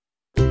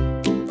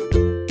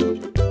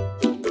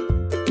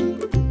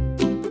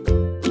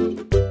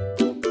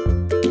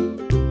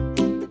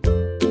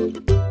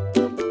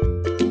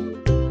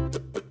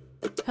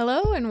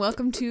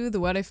welcome to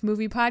the What If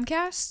Movie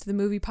Podcast, the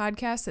movie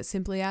podcast that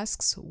simply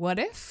asks, what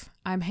if?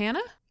 I'm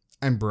Hannah.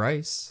 I'm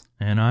Bryce.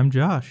 And I'm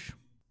Josh.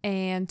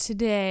 And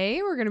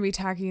today we're going to be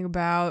talking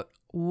about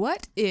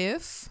what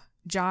if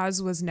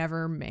Jaws was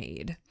never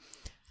made.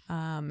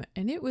 And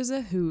it was a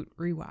hoot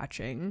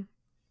rewatching.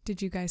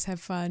 Did you guys have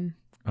fun?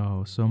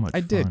 Oh, so much I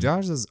fun. did.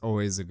 Jaws is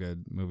always a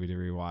good movie to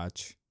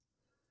rewatch.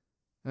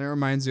 And it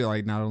reminds you,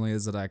 like, not only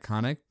is it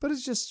iconic, but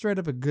it's just straight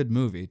up a good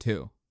movie,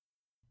 too.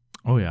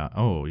 Oh,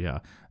 yeah.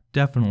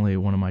 Definitely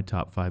one of my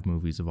top 5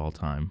 movies of all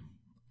time.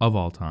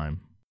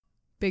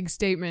 Big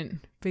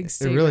statement.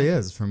 It really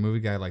is for a movie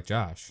guy like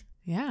Josh.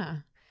 Yeah.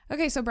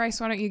 Okay, so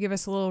Bryce, why don't you give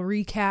us a little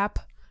recap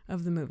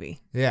of the movie?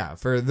 Yeah,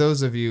 for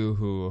those of you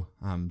who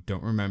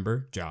don't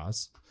remember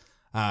Jaws,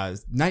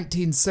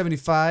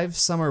 1975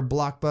 summer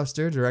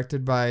blockbuster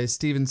directed by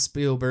Steven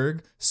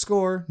Spielberg,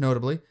 score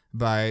notably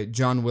by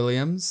John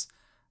Williams.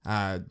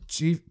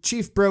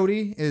 Chief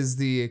Brody is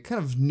the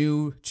kind of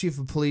new chief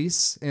of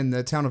police in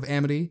the town of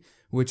Amity,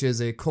 which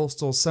is a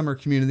coastal summer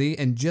community,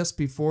 and just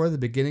before the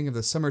beginning of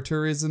the summer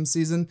tourism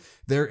season,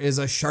 there is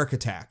a shark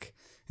attack.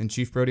 And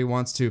Chief Brody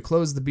wants to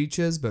close the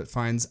beaches, but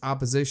finds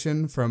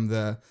opposition from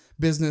the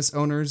business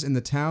owners in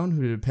the town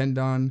who depend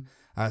on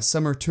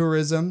summer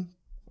tourism.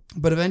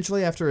 But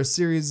eventually, after a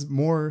series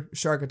more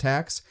shark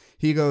attacks,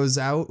 he goes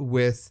out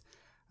with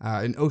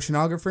an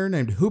oceanographer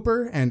named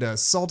Hooper and a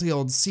salty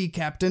old sea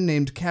captain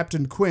named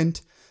Captain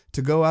Quint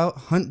to go out,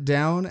 hunt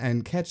down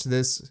and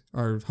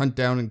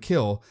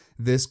kill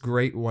this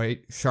great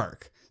white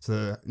shark. So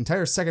the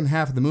entire second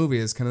half of the movie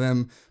is kind of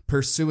them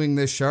pursuing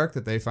this shark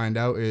that they find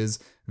out is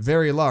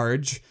very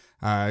large.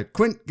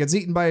 Quint gets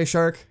eaten by a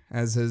shark,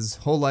 as his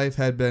whole life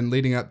had been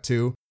leading up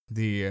to.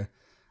 Their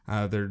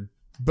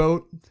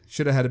boat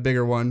should have had a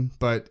bigger one,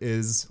 but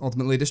is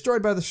ultimately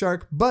destroyed by the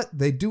shark. But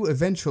they do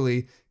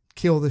eventually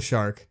kill the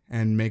shark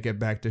and make it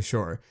back to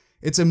shore.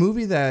 It's a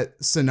movie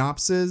that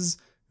synopses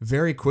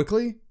very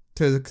quickly,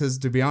 because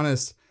to be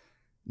honest,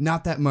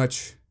 not that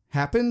much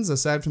happens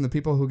aside from the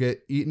people who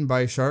get eaten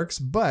by sharks,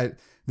 but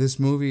this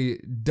movie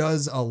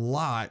does a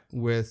lot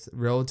with a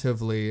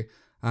relatively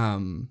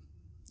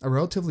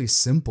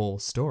simple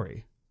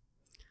story.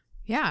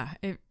 Yeah,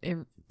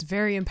 it's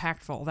very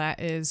impactful. That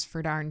is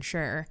for darn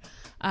sure.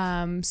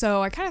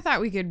 So I kind of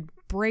thought we could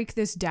break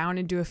this down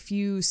into a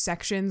few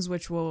sections,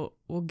 which we'll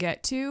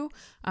get to.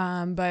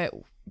 But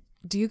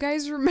do you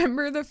guys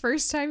remember the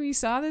first time you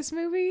saw this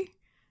movie?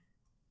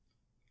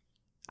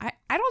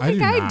 I don't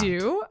think I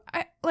do.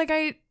 I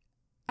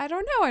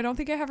don't know. I don't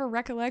think I have a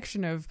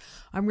recollection of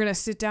I'm going to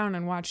sit down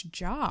and watch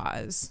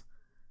Jaws.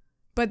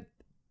 But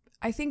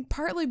I think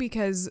partly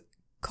because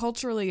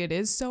culturally it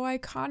is so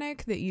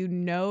iconic that you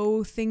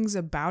know things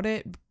about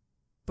it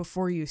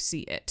before you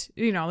see it.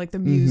 You know, like the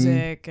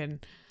music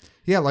and...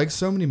 Yeah, like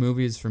so many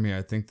movies for me,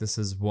 I think this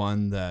is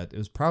one that it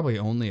was probably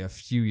only a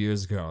few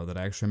years ago that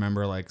I actually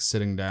remember like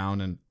sitting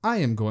down and I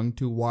am going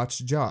to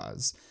watch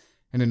Jaws.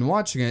 And in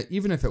watching it,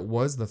 even if it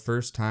was the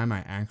first time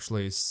I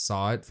actually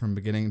saw it from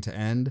beginning to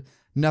end,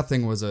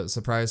 nothing was a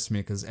surprise to me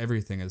because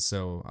everything is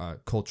so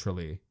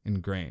culturally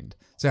ingrained.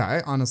 So yeah,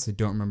 I honestly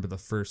don't remember the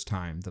first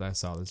time that I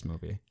saw this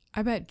movie.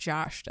 I bet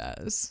Josh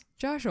does.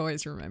 Josh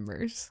always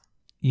remembers.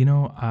 You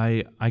know,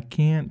 I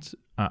can't...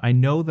 I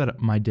know that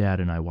my dad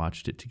and I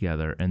watched it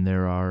together, and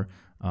there are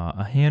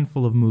a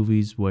handful of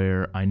movies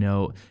where I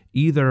know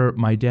either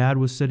my dad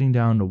was sitting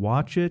down to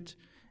watch it,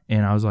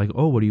 and I was like,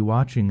 oh, what are you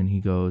watching? And he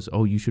goes,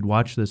 oh, you should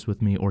watch this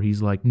with me. Or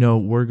he's like, no,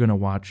 we're going to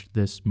watch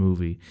this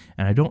movie.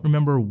 And I don't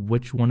remember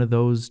which one of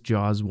those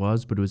Jaws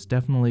was, but it was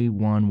definitely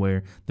one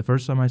where the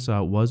first time I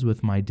saw it was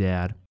with my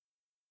dad.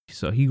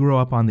 So he grew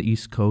up on the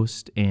East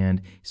Coast,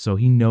 and so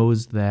he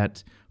knows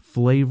that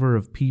flavor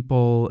of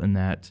people and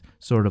that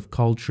sort of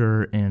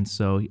culture. And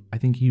so I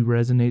think he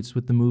resonates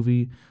with the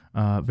movie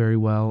very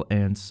well.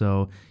 And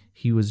so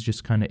he was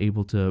just kind of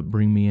able to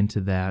bring me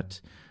into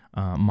that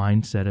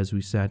mindset as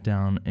we sat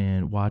down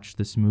and watched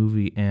this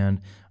movie.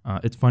 And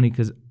it's funny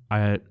because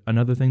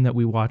another thing that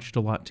we watched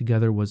a lot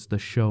together was the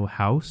show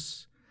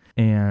House.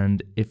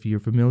 And if you're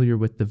familiar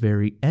with the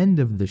very end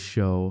of the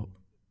show,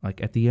 like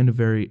at the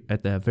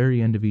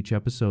very end of each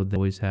episode, they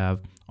always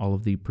have all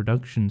of the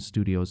production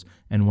studios,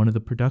 and one of the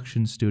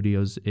production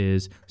studios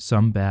is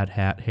Some Bad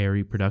Hat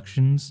Harry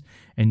Productions,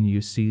 and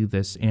you see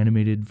this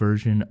animated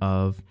version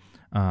of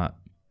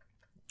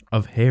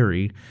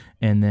Harry,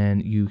 and then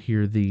you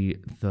hear the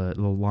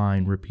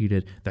line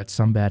repeated, "That's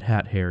Some Bad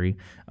Hat Harry,"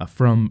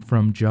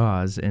 from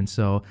Jaws. And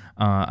so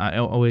I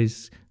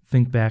always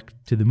think back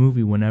to the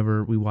movie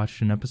whenever we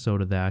watched an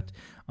episode of that.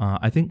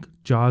 I think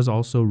Jaws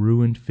also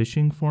ruined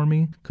fishing for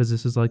me, because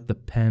this is like the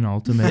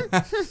penultimate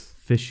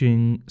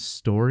fishing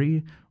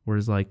story,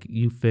 whereas like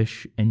you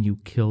fish and you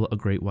kill a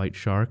great white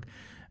shark.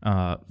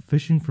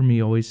 Fishing for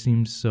me always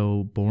seems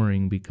so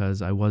boring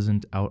because I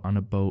wasn't out on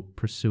a boat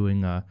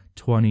pursuing a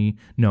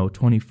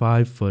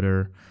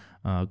 25-footer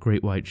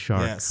great white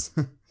shark. Yes.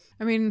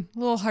 I mean, a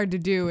little hard to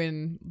do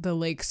in the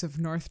lakes of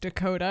North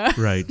Dakota.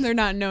 Right. They're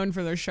not known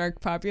for their shark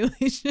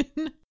population.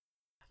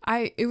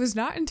 It was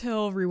not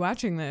until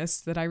rewatching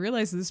this that I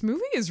realized this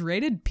movie is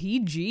rated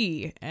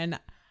PG, and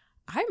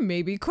I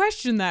maybe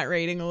questioned that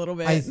rating a little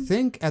bit. I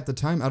think at the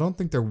time, I don't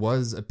think there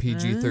was a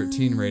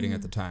PG-13 rating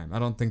at the time. I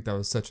don't think that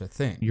was such a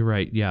thing. You're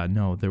right. Yeah,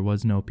 no, there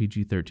was no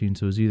PG-13,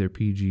 so it was either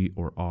PG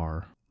or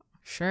R.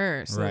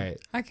 Sure. So, Right.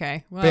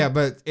 Okay. Well, But yeah,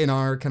 but in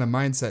our kind of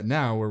mindset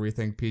now where we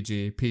think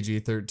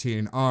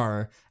PG-13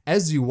 R,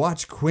 as you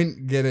watch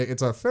Quint get it,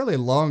 it's a fairly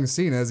long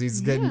scene as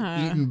he's getting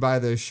eaten by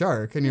the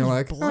shark. And you're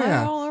like, blood oh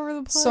yeah, all over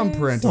the place. some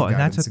parental Well, and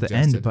that's guidance at the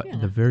end, suggested.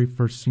 but the very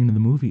first scene of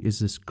the movie is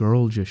this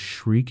girl just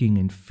shrieking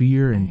in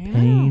fear and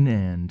pain,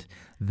 and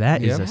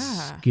that is Yep. a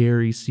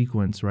scary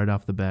sequence right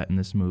off the bat in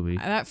this movie.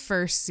 That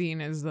first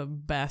scene is the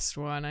best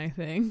one, I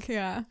think.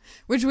 Yeah.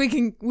 Which we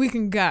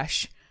can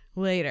gush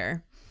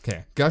later.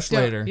 Okay, gush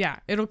later. Yeah,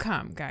 it'll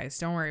come, guys.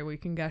 Don't worry, we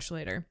can gush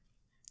later.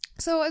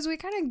 So as we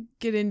kind of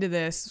get into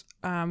this,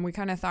 we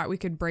kind of thought we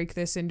could break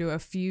this into a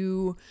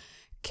few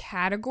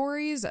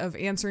categories of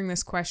answering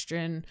this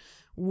question,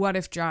 what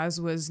if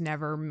Jaws was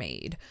never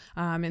made?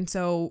 And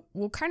so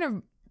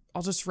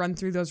I'll just run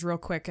through those real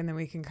quick, and then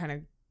we can kind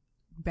of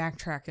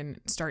backtrack and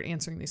start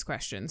answering these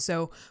questions.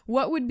 So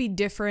what would be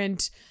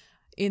different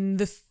in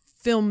the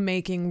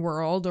filmmaking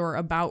world or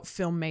about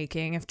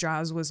filmmaking if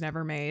Jaws was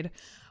never made?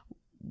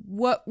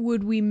 What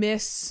would we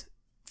miss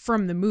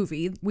from the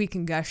movie? We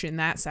can gush in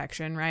that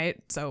section,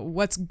 right? So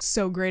what's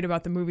so great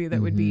about the movie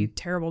that would be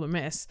terrible to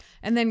miss?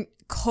 And then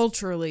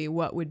culturally,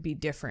 what would be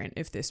different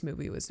if this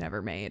movie was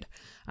never made?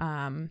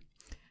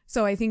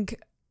 So I think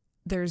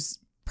there's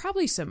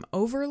probably some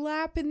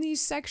overlap in these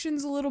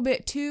sections a little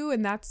bit too,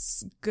 and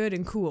that's good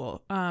and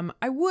cool.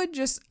 I would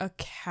just a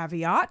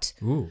caveat.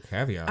 Ooh,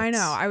 caveats. I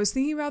know. I was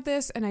thinking about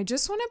this, and I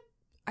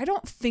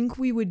don't think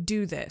we would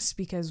do this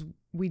because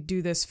we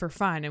do this for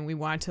fun and we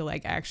want to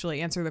like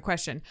actually answer the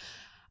question.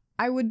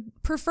 I would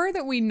prefer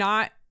that we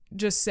not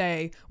just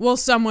say, well,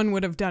 someone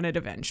would have done it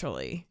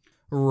eventually.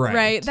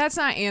 Right? That's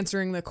not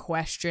answering the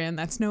question.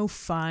 That's no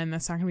fun.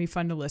 That's not going to be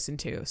fun to listen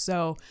to.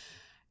 So,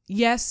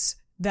 yes,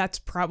 that's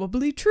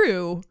probably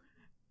true,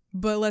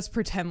 but let's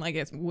pretend like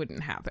it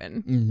wouldn't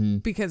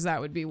happen because that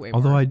would be way more.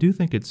 Although I do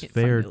think it's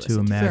fair to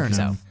listen to.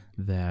 imagine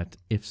that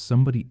if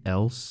somebody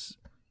else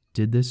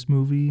did this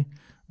movie,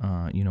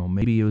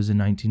 maybe it was in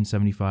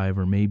 1975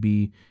 or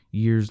maybe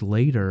years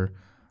later,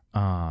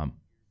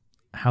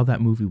 how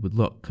that movie would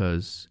look,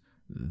 because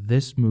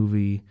this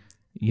movie,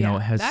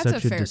 has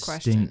such a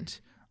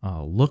distinct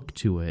look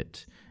to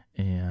it,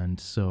 and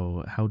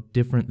so how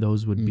different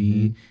those would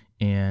be,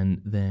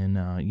 and then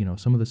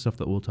some of the stuff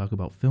that we'll talk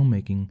about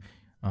filmmaking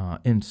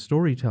and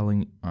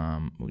storytelling.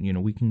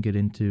 We can get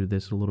into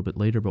this a little bit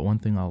later, but one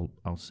thing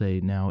I'll say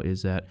now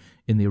is that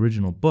in the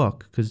original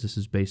book, because this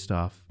is based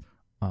off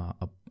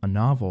a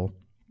novel,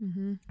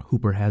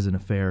 Hooper has an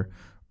affair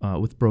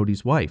with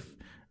Brody's wife,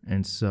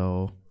 and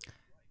so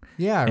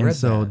I read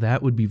that.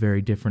 That would be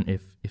very different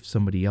if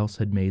somebody else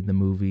had made the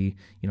movie.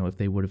 If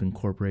they would have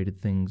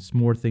incorporated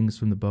more things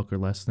from the book or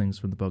less things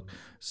from the book.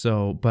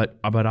 So, but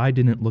I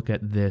didn't look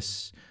at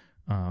this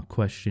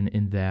question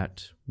in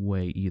that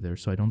way either.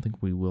 So I don't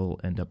think we will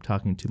end up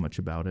talking too much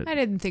about it. I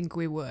didn't think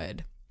we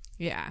would.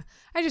 Yeah,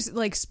 I just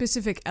like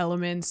specific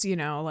elements.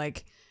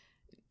 Like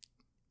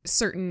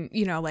certain,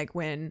 like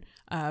when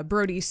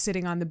Brody's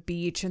sitting on the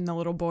beach and the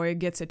little boy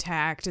gets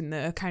attacked, and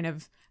the kind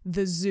of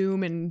the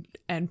zoom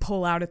and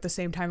pull out at the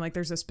same time. Like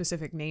there's a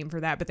specific name for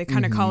that, but they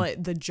kind of call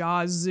it the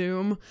Jaws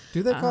zoom.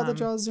 Do they call it the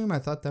Jaws zoom? I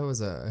thought that was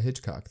a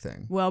Hitchcock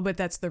thing. Well, but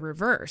that's the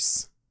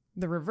reverse.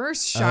 The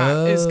reverse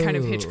shot is kind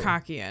of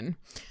Hitchcockian.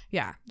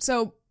 Yeah.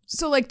 So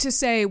like to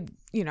say,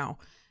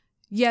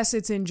 yes,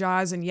 it's in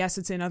Jaws and yes,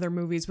 it's in other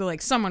movies, but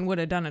like someone would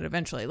have done it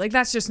eventually. Like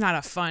that's just not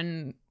a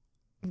fun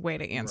way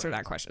to answer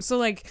that question. So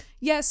like,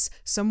 yes,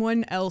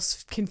 someone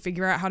else can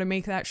figure out how to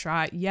make that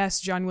shot. Yes,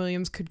 John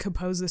Williams could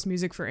compose this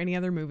music for any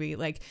other movie.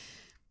 Like,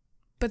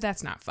 but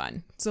that's not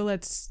fun. So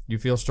You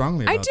feel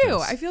strongly about I do.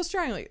 this. I feel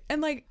strongly.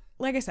 And like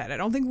I said, I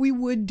don't think we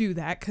would do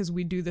that because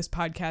we do this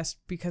podcast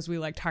because we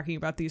like talking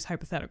about these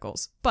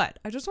hypotheticals. But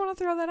I just want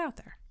to throw that out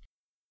there.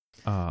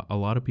 A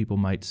lot of people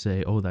might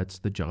say, oh, that's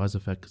the Jaws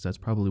effect, because that's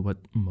probably what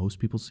most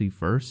people see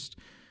first.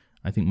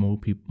 I think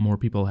more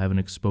people have an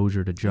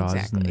exposure to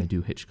Jaws than they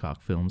do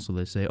Hitchcock films. So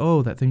they say,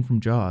 oh, that thing from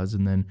Jaws.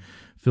 And then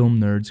film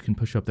nerds can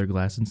push up their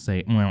glass and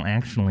say, well,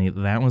 actually,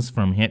 that was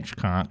from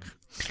Hitchcock.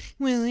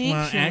 Well,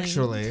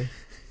 actually.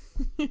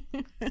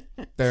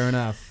 Fair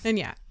enough. And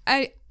yeah,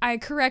 I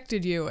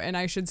corrected you, and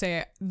I should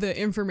say the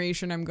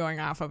information I'm going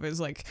off of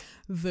is like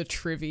the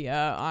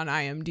trivia on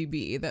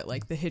IMDb that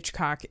like the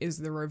Hitchcock is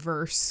the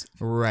reverse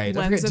right.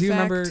 lens effect. Do you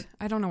remember?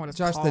 I don't know what it's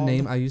Josh, called. the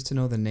name. I used to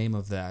know the name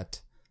of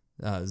that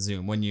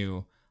zoom when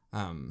you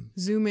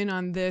zoom in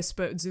on this,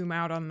 but zoom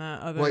out on the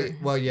other.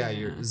 Well, yeah,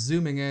 you're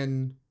zooming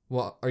in.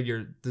 Well, or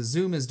the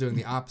zoom is doing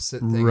the opposite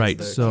thing Right,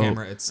 as the so-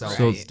 camera itself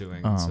so, is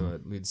doing, so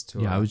it leads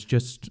to. Yeah, I was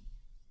just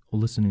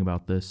listening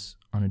about this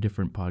on a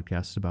different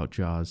podcast about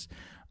Jaws.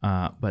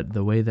 But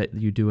the way that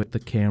you do it, the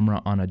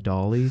camera on a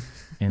dolly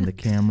and the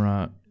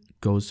camera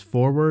goes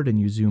forward and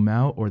you zoom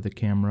out, or the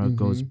camera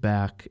goes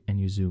back and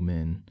you zoom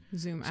in.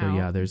 Zoom So out.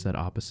 yeah, there's that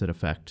opposite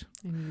effect.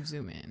 And you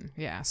zoom in.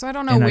 Yeah. So I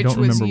don't know And which I don't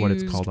was remember what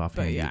used, it's called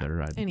offhand but yeah.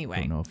 either. I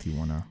Anyway.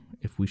 don't know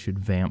if we should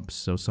vamp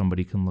so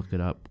somebody can look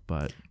it up,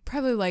 but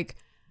Probably like,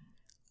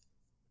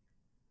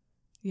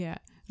 yeah.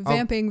 I'll-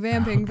 Vamping.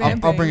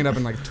 I'll bring it up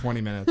in like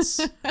 20 minutes.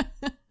 I'm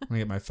gonna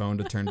get my phone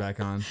to turn back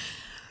on.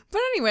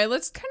 But anyway,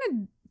 let's kind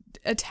of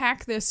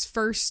attack this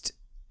first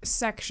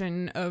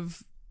section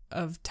of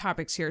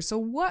topics here. So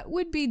what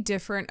would be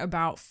different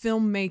about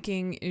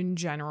filmmaking in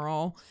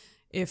general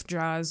if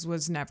Jaws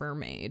was never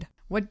made?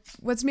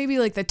 What's maybe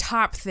like the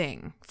top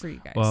thing for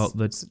you guys? well,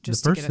 the to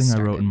first get us thing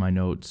I wrote started? in my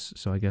notes,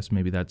 so I guess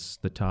maybe that's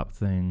the top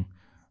thing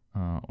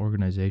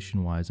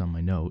organization-wise on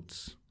my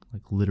notes.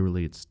 Like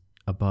literally it's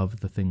above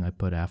the thing I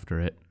put after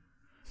it.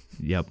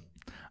 Yep.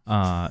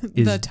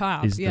 The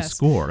top, is yes. the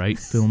score, right?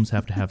 Films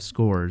have to have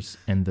scores,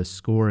 and the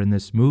score in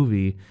this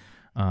movie,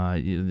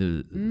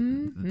 the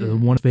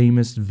one of the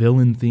famous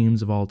villain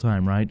themes of all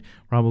time, right?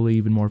 Probably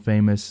even more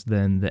famous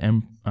than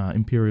the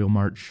Imperial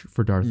March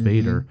for Darth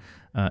Vader,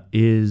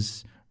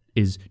 is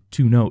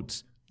two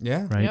notes,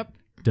 Yeah. right? Yep.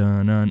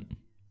 Dun dun.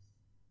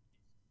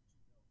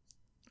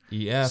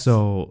 EF.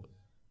 So,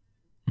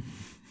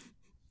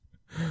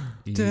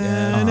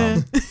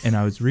 EF. and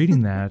I was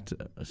reading that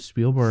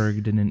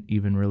Spielberg didn't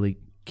even really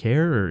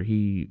care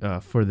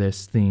for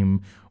this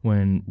theme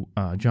when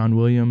John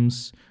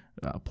Williams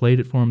played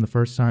it for him the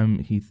first time.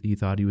 He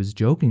thought he was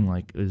joking,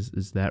 like,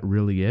 is that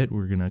really it?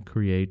 We're gonna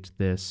create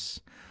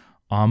this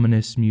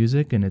ominous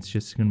music and it's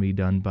just gonna be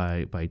done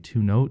by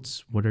two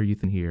notes. What are you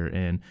thinking here?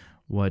 And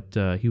what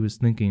he was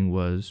thinking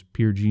was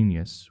pure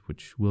genius,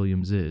 which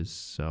Williams is.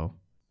 So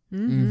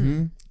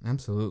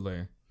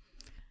Absolutely.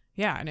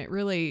 Yeah, and it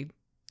really,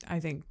 I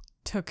think,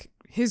 took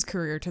his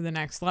career to the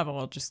next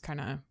level. It just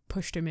kind of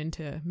pushed him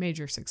into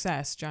major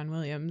success, John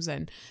Williams.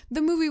 And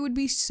the movie would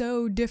be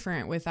so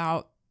different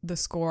without the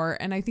score.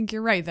 And I think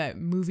you're right that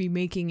movie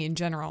making in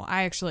general,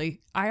 my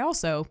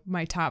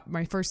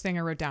first thing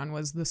I wrote down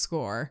was the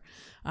score.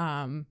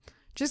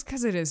 Just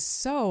because it is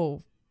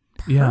so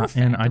perfect. yeah,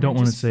 and I mean, don't it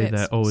want to just say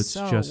fits that, it's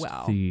so just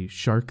well. the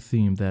shark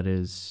theme that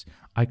is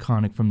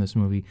iconic from this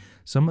movie.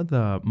 Some of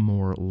the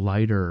more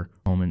lighter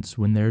moments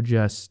when they're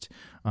just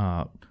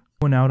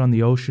going out on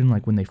the ocean,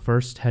 like when they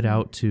first head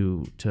out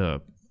to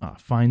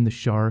find the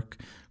shark,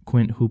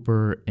 Quint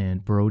Hooper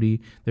and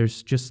Brody,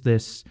 there's just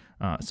this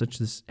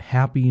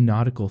happy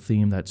nautical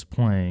theme that's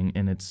playing,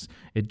 and it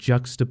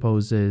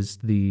juxtaposes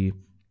the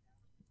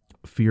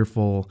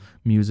fearful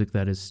music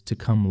that is to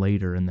come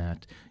later. And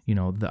that,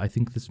 I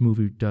think this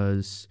movie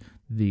does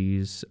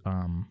these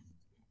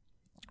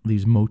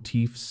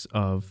motifs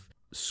of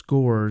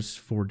scores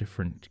for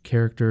different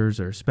characters,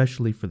 or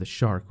especially for the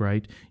shark,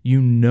 right?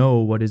 You know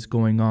what is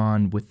going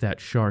on with that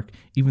shark,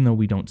 even though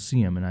we don't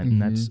see him.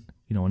 And that's,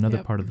 another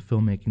Yep. part of the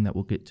filmmaking that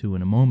we'll get to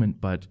in a moment.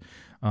 But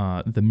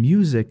the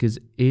music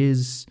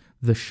is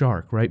the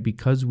shark, right?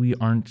 Because we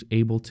aren't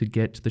able to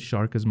get to the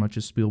shark as much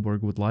as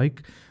Spielberg would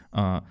like,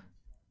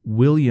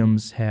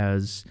 Williams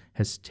has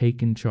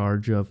taken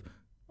charge of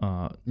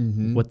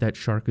what that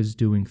shark is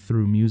doing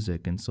through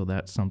music. And so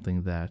that's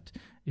something that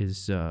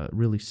is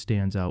really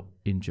stands out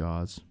in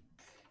Jaws.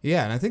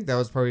 Yeah, and I think that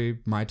was probably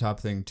my top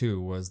thing too,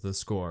 was the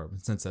score.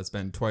 Since that's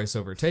been twice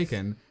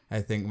overtaken,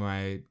 I think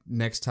my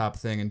next top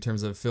thing in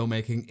terms of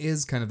filmmaking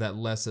is kind of that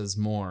less is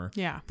more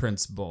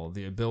principle.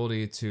 The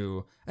ability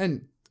to,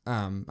 and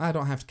I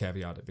don't have to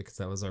caveat it because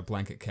that was our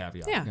blanket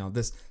caveat. Yeah.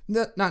 This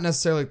not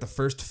necessarily like the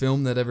first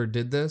film that ever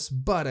did this,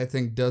 but I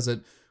think does it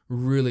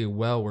really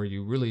well, where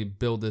you really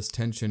build this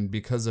tension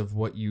because of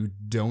what you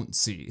don't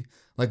see.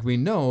 Like, we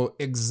know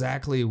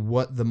exactly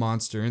what the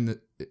monster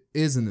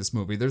is in this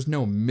movie. There's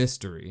no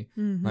mystery.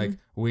 Like,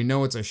 we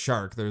know it's a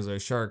shark. There's a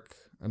shark.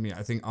 I mean,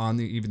 I think on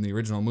even the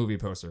original movie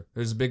poster,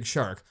 there's a big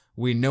shark.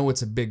 We know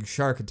it's a big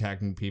shark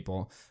attacking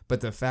people,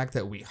 but the fact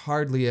that we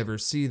hardly ever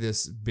see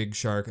this big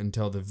shark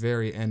until the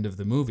very end of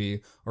the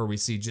movie, or we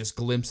see just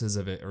glimpses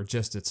of it or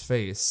just its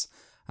face,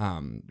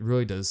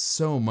 really does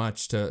so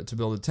much to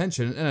build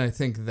attention. And I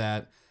think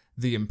that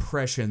the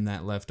impression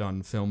that left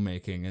on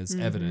filmmaking is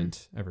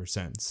evident ever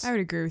since. I would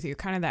agree with you.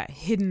 Kind of that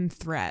hidden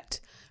threat,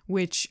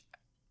 which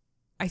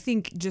I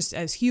think just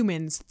as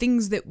humans,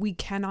 things that we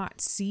cannot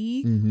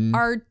see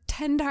are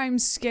 10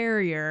 times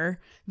scarier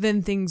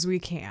than things we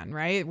can,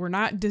 right? We're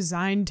not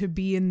designed to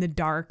be in the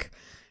dark,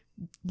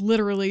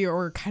 literally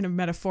or kind of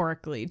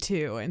metaphorically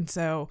too. And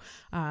so,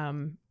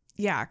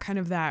 kind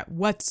of that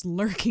what's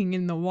lurking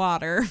in the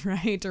water,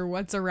 right? Or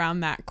what's around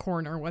that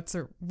corner, what's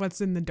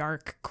in the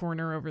dark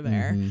corner over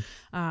there.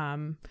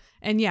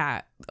 And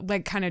yeah,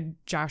 like kind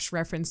of Josh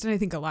referenced, and I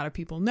think a lot of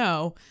people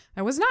know,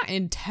 that was not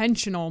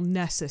intentional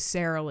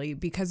necessarily,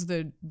 because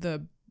the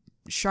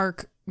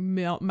shark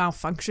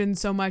malfunctioned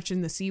so much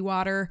in the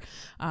seawater.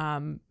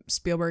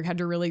 Spielberg had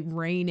to really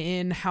rein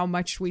in how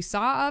much we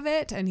saw of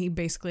it, and he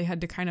basically had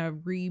to kind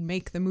of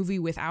remake the movie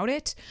without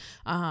it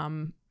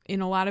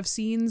in a lot of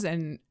scenes.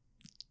 And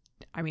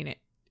I mean,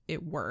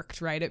 it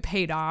worked, right? It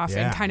paid off.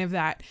 Yeah. And kind of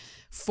that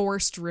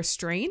forced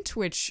restraint,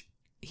 which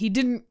he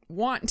didn't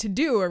want to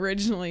do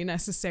originally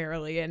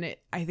necessarily. And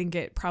I think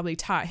it probably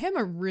taught him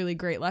a really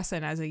great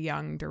lesson as a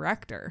young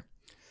director.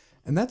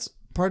 And that's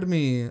part of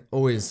me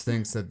always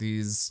thinks that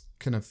these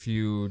kind of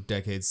few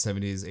decades,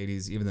 70s,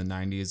 80s, even the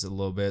 90s a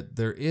little bit,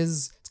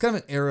 it's kind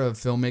of an era of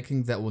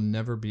filmmaking that will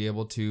never be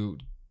able to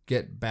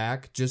get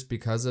back just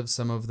because of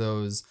some of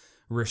those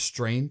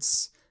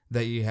restraints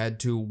that you had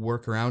to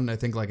work around. And I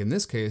think like in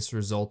this case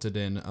resulted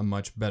in a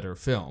much better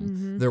film.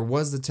 Mm-hmm. There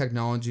was the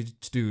technology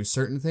to do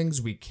certain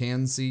things. We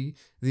can see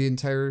the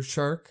entire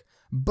shark,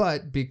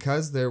 but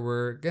because there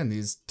were, again,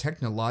 these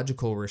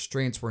technological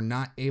restraints, we're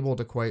not able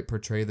to quite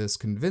portray this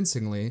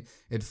convincingly.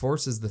 It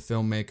forces the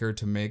filmmaker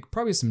to make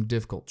probably some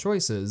difficult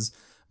choices.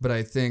 But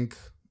I think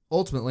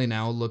ultimately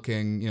now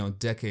looking,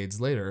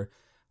 decades later,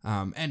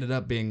 ended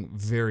up being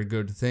very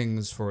good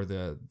things for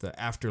the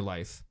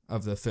afterlife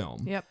of the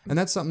film. Yep. And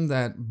that's something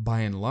that by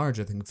and large,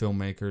 I think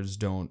filmmakers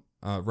don't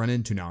run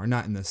into now, or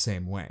not in the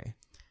same way.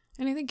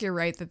 And I think you're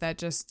right that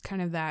just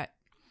kind of that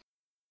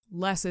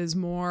less is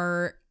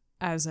more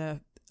as a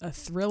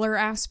thriller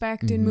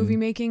aspect in movie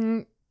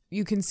making.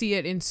 You can see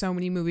it in so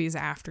many movies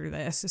after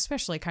this,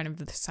 especially kind of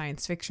the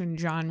science fiction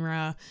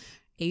genre.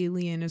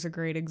 Alien is a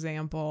great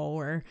example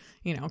where,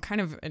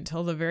 kind of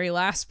until the very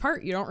last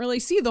part, you don't really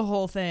see the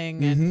whole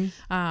thing.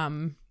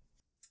 And,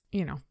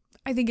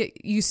 I think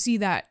you see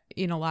that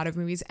in a lot of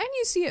movies, and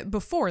you see it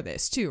before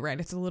this too, right?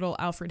 It's a little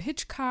Alfred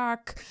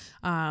Hitchcock,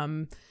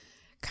 kind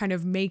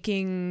of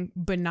making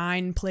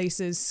benign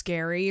places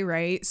scary,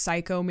 right?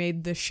 Psycho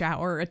made the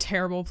shower a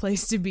terrible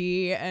place to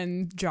be,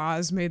 and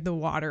Jaws made the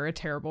water a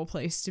terrible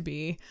place to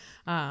be,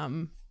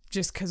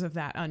 just because of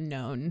that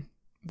unknown,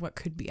 what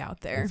could be out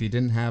there. If you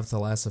didn't have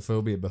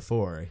thalassophobia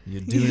before,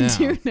 you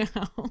do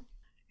now.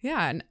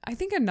 Yeah, and I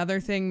think another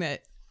thing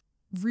that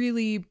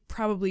really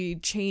probably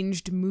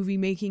changed movie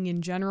making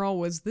in general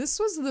was this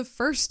was the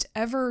first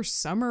ever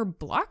summer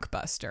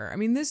blockbuster. I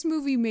mean, this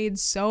movie made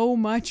so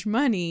much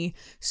money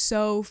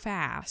so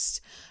fast.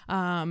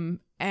 And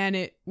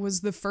it was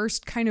the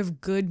first kind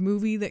of good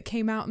movie that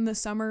came out in the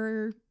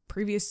summer.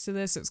 Previous to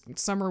this,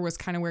 summer was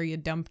kind of where you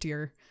dumped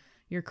your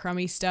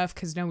crummy stuff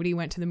because nobody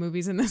went to the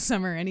movies in the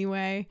summer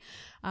anyway.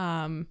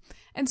 And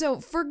so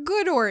for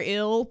good or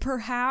ill,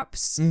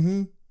 perhaps,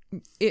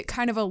 it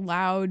kind of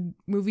allowed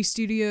movie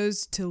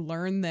studios to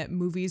learn that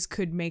movies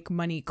could make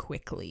money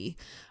quickly.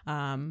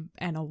 And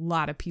a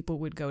lot of people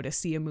would go to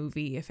see a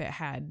movie if it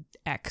had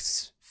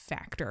X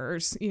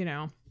factors,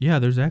 Yeah,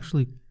 there's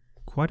actually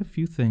quite a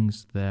few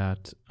things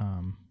that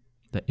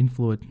that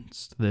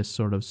influenced this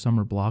sort of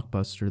summer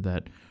blockbuster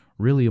that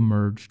really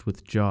emerged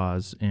with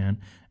Jaws, and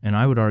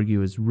I would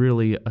argue is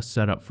really a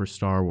setup for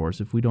Star Wars.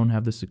 If we don't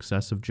have the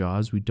success of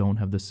Jaws, we don't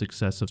have the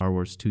success of Star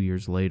Wars 2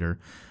 years later.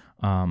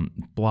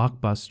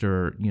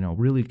 Blockbuster,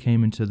 really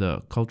came into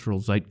the cultural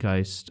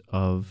zeitgeist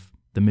of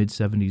the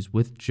mid-'70s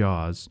with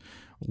Jaws,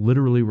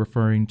 literally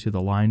referring to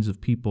the lines of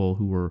people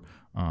who were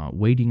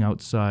waiting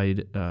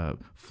outside,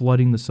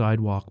 flooding the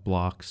sidewalk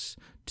blocks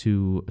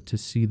to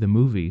see the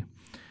movie.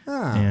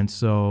 And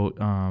so,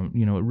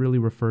 it really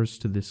refers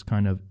to this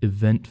kind of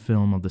event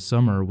film of the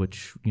summer,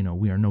 which,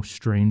 we are no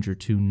stranger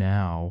to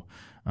now,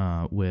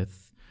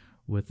 with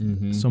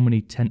so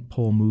many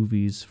tentpole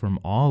movies from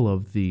all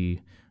of the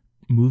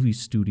movie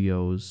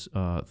studios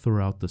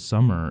throughout the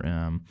summer,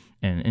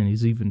 and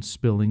is even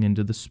spilling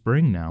into the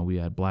spring now. We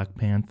had Black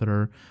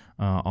Panther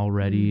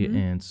already,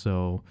 and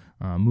so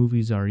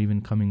movies are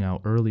even coming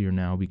out earlier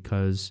now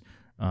because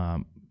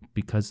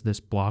this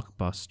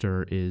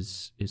blockbuster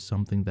is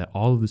something that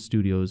all of the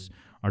studios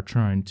are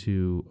trying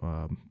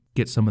to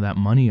get some of that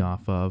money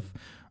off of,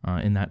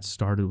 and that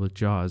started with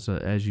Jaws.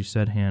 As you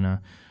said,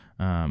 Hannah,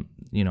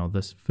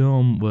 this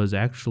film was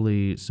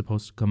actually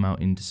supposed to come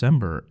out in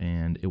December,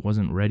 and it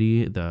wasn't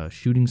ready. The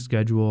shooting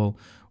schedule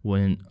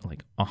went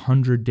like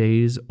 100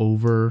 days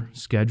over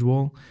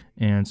schedule,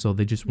 and so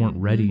they just weren't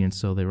ready, and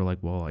so they were like,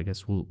 well, I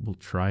guess we'll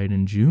try it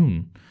in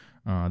June.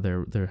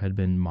 There had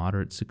been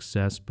moderate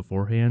success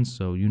beforehand,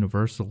 so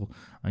Universal,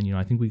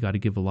 I think we got to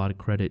give a lot of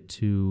credit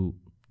to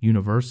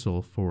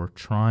Universal for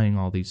trying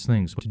all these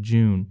things. To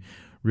June,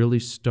 really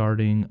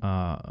starting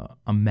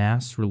a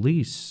mass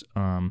release.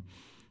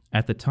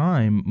 At the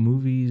time,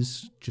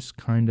 movies just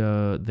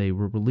they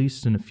were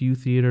released in a few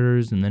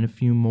theaters, and then a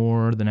few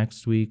more the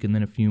next week, and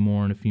then a few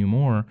more and a few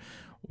more.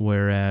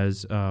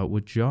 Whereas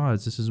with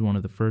Jaws, this is one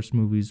of the first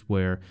movies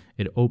where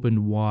it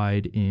opened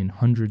wide in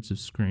hundreds of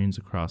screens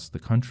across the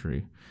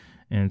country.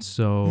 And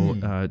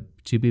so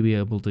to be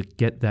able to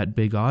get that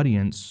big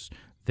audience,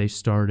 they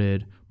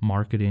started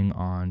marketing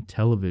on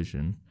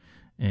television.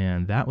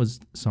 And that was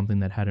something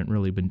that hadn't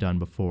really been done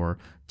before.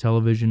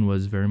 Television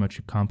was very much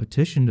a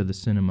competition to the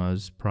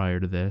cinemas prior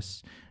to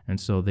this, and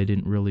so they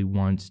didn't really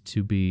want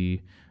to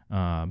be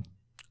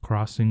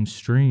crossing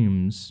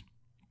streams.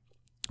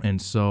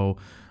 And so,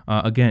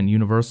 again,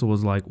 Universal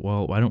was like,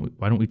 "Well, why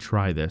don't we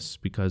try this?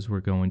 Because we're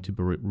going to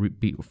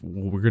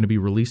be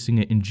releasing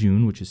it in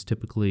June, which is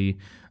typically,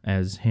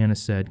 as Hannah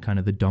said, kind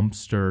of the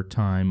dumpster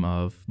time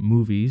of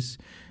movies."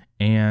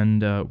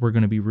 and we're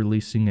going to be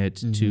releasing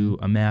it to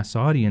a mass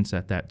audience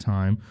at that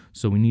time,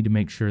 so we need to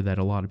make sure that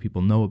a lot of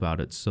people know about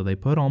it. So they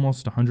put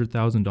almost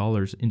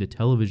 $100,000 into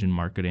television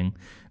marketing.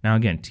 Now,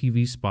 again,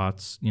 TV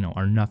spots,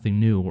 are nothing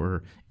new.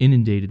 We're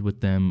inundated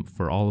with them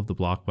for all of the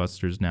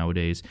blockbusters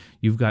nowadays.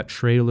 You've got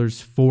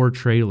trailers for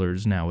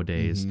trailers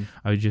nowadays.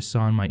 I just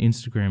saw on my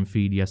Instagram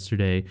feed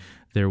yesterday,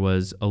 there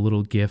was a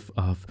little GIF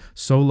of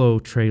Solo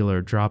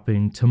trailer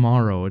dropping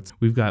tomorrow.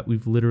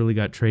 We've literally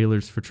got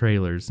trailers for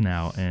trailers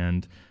now,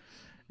 and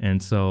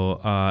so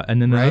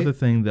and then the other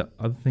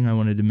thing I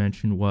wanted to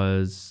mention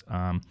was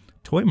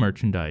toy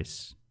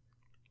merchandise.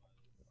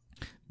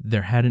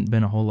 There hadn't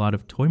been a whole lot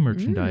of toy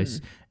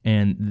merchandise,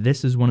 and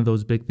this is one of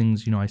those big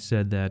things. I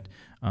said that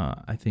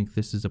I think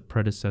this is a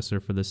predecessor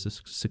for the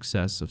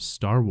success of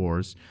Star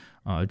Wars.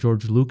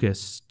 George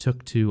Lucas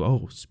took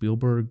to,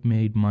 Spielberg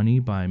made money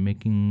by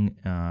making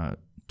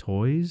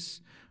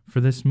toys for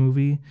this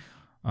movie.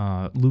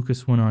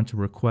 Lucas went on to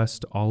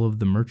request all of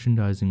the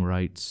merchandising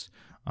rights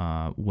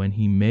when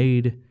he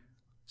made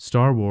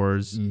Star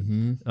Wars,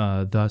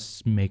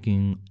 thus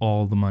making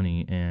all the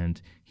money,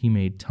 and he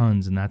made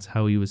tons, and that's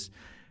how he was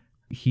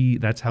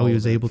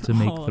able to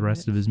make the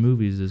rest of his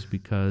movies, is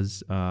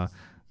because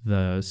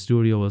the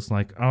studio was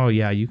like, oh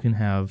yeah, you can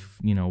have,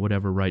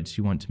 whatever rights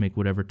you want to make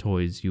whatever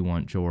toys you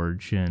want,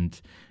 George, and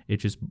it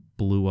just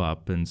blew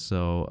up. And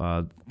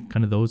so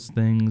kind of those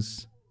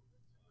things.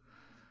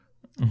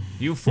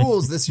 You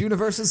fools, this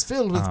universe is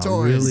filled with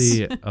toys.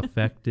 Really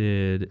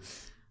affected,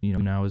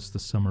 now is the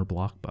summer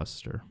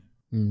blockbuster.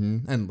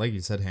 And like you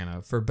said,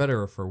 Hannah, for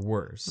better or for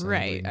worse.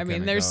 Right. I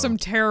mean, there's some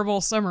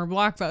terrible summer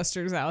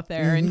blockbusters out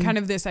there, and kind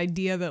of this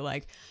idea that,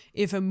 like,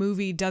 if a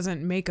movie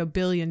doesn't make $1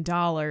 billion,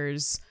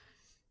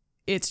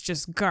 it's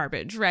just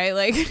garbage, right?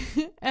 Like,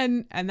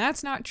 and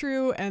that's not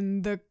true.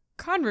 And the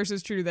converse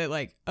is true, that,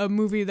 like, a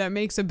movie that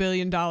makes $1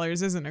 billion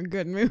isn't a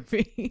good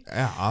movie.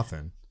 Yeah,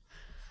 often.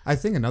 I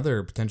think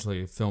another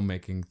potentially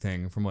filmmaking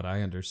thing, from what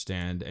I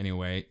understand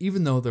anyway,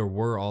 even though there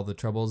were all the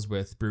troubles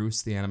with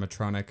Bruce, the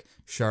animatronic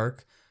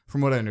shark,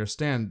 from what I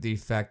understand, the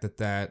fact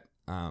that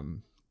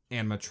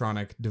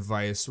animatronic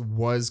device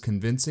was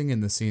convincing in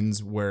the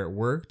scenes where it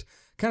worked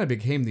kind of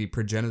became the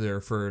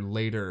progenitor for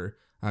later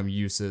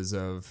uses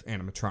of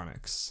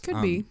animatronics.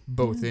 Could be.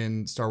 Both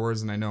in Star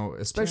Wars and I know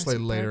especially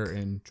Jurassic later Park.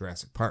 in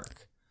Jurassic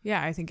Park.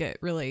 Yeah, I think it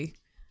really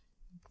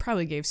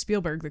probably gave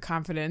Spielberg the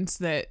confidence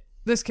that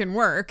this can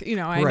work. I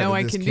know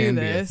I can do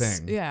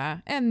this.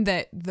 Yeah. And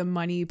that the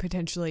money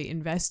potentially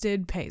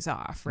invested pays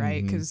off,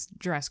 right? Because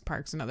Jurassic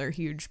Park's another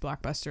huge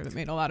blockbuster that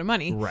made a lot of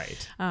money.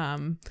 Right.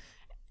 And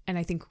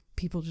I think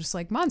people just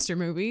like monster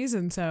movies.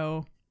 And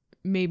so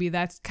maybe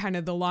that's kind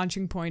of the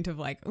launching point of,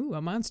 like, ooh,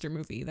 a monster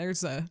movie.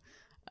 There's a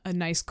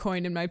nice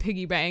coin in my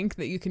piggy bank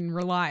that you can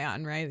rely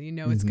on, right?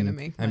 It's going to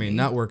make money. I mean,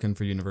 not working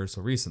for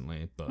Universal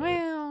recently, but...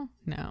 Well,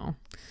 no.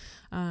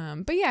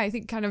 But yeah, I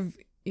think kind of,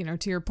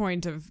 to your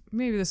point of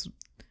maybe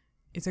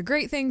it's a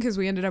great thing because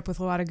we ended up with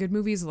a lot of good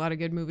movies, a lot of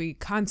good movie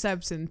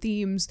concepts and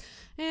themes.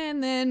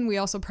 And then we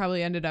also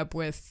probably ended up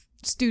with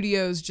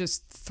studios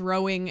just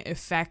throwing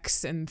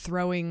effects and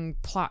throwing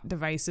plot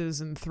devices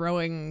and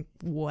throwing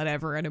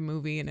whatever at a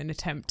movie in an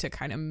attempt to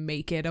kind of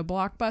make it a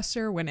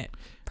blockbuster when it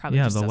probably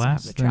just doesn't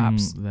have the chops. Yeah, the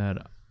last thing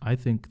that I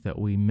think that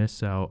we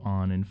miss out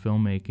on in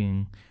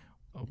filmmaking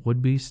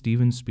would be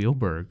Steven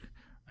Spielberg.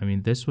 I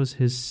mean, this was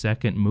his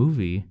second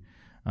movie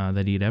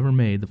that he'd ever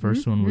made. The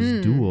first one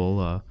was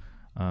Duel,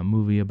 a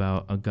movie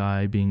about a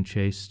guy being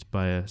chased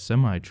by a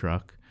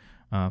semi-truck.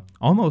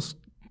 Almost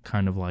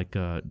kind of like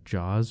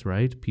Jaws,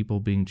 right? People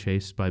being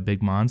chased by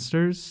big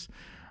monsters.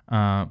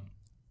 Yeah,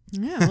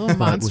 a little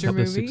monster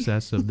movie. With the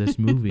success of this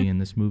movie and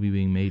this movie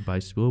being made by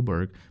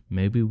Spielberg,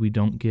 maybe we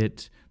don't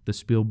get the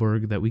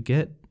Spielberg that we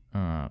get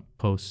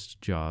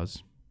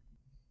post-Jaws.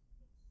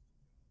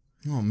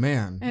 Oh,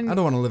 man. I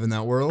don't want to live in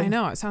that world. I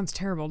know. It sounds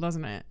terrible,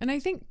 doesn't it? And I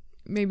think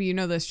maybe you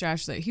know this,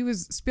 Josh, that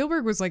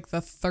Spielberg was like the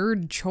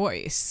third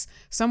choice.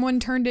 Someone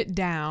turned it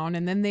down,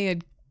 and then they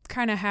had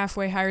kind of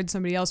halfway hired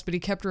somebody else, but he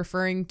kept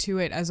referring to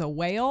it as a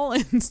whale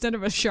instead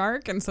of a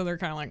shark, and so they're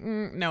kind of like,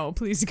 no,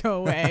 please go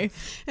away.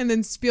 And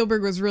then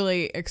Spielberg was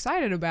really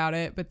excited about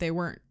it, but they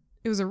weren't.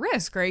 It was a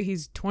risk, right?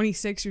 He's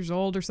 26 years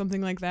old or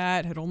something like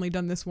that, had only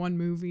done this one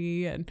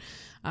movie, and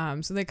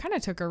so they kind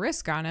of took a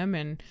risk on him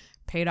and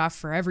paid off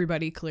for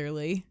everybody,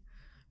 clearly.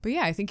 But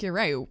yeah, I think you're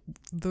right.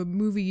 The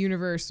movie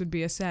universe would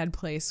be a sad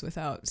place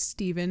without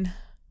Steven.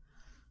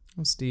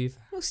 Oh, Steve.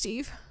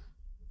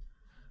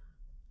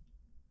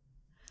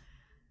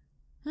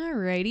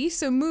 Alrighty,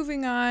 so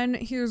moving on,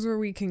 here's where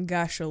we can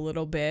gush a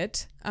little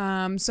bit.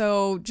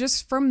 So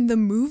just from the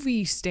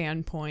movie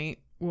standpoint,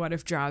 what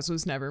if Jaws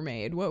was never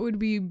made? What would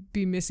we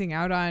be missing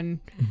out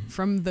on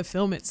from the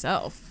film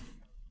itself?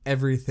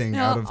 Everything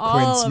out of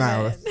Quint's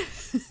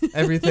mouth.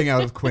 Everything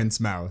out of Quint's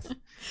mouth.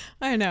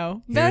 I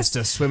know. Here's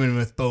to swimming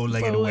with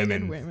bow-legged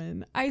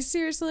women. I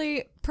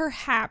seriously,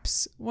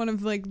 perhaps one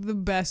of like the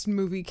best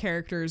movie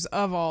characters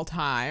of all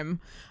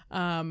time.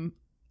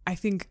 I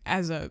think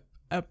as a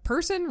a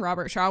person,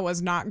 Robert Shaw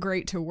was not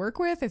great to work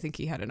with. I think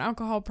he had an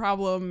alcohol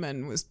problem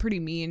and was pretty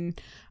mean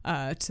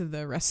to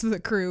the rest of the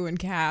crew and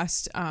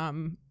cast,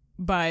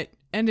 but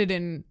ended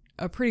in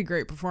a pretty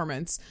great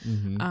performance.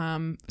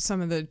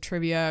 Some of the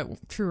trivia,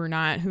 true or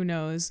not, who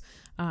knows,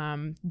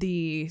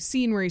 the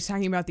scene where he's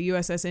talking about the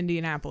USS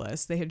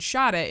Indianapolis, they had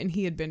shot it and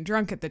he had been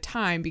drunk at the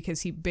time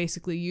because he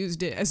basically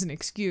used it as an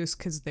excuse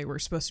because they were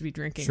supposed to be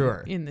drinking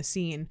in the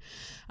scene.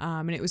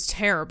 And it was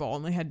terrible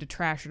and they had to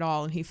trash it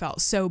all. And he felt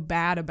so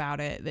bad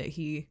about it that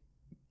he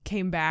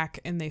came back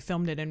and they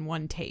filmed it in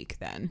one take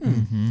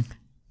then.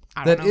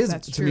 I don't know if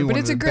that's true, but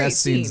it's a great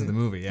scene. Scenes of the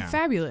movie, yeah.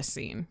 Fabulous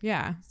scene,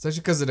 yeah. Especially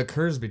because it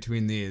occurs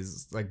between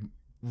these like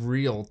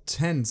real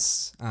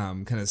tense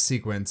kind of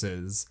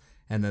sequences,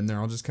 and then they're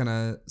all just kind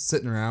of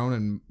sitting around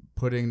and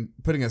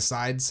putting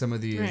aside some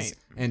of these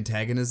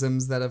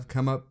antagonisms that have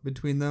come up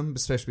between them,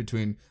 especially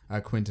between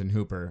Quint and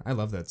Hooper. I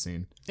love that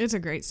scene. It's a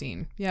great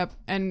scene. Yep,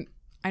 and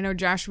I know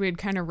Josh, we had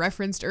kind of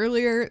referenced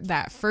earlier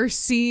that first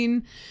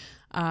scene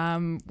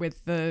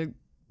with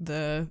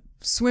the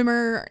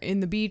swimmer in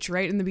the beach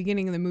right in the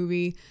beginning of the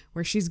movie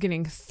where she's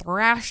getting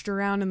thrashed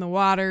around in the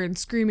water and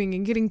screaming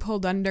and getting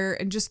pulled under,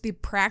 and just the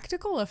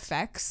practical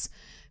effects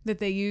that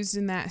they used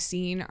in that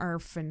scene are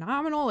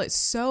phenomenal. It's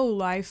so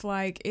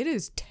lifelike. It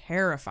is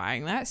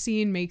terrifying. That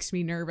scene makes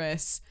me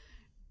nervous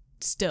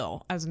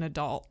still as an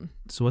adult.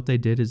 So what they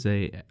did is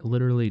they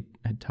literally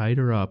had tied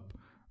her up,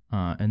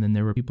 and then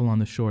there were people on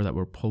the shore that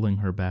were pulling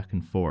her back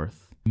and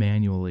forth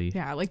manually.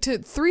 Yeah, like to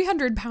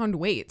 300-pound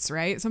weights,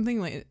 right? Something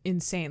like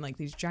insane, like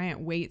these giant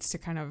weights to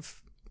kind of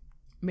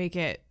make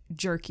it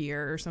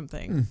jerkier or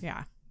something.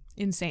 Yeah,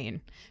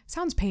 insane.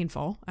 Sounds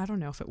painful. I don't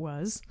know if it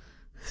was.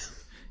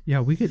 Yeah,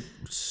 we get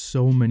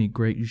so many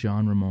great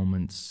genre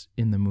moments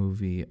in the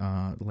movie.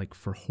 Like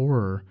for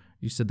horror,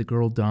 you said the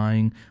girl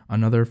dying.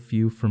 Another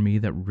few for me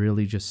that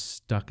really just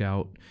stuck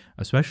out,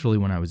 especially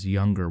when I was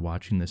younger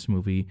watching this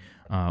movie,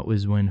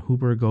 was when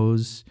Hooper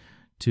goes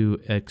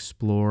to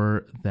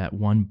explore that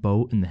one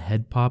boat and the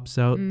head pops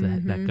out,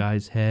 that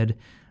guy's head.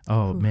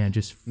 Oh, man,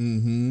 just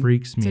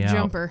freaks me out. It's a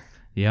jumper.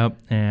 Yep,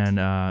 and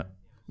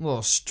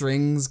little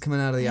strings coming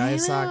out of the eye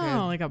socket.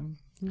 Like a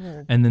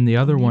and then the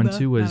other amoeba? one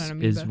too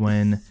is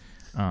when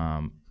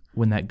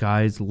that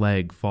guy's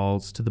leg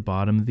falls to the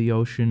bottom of the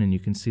ocean and you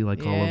can see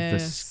like all of the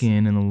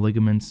skin and the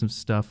ligaments and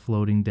stuff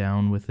floating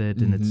down with it,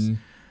 and it's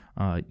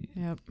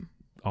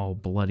all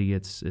bloody.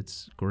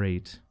 It's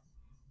great.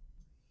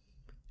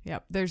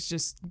 Yep, there's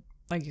just,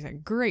 like you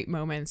said, great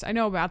moments. I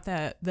know about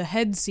the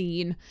head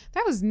scene.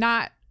 That was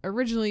not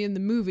originally in the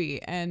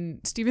movie,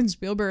 and Steven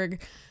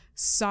Spielberg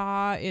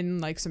saw in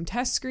like some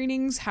test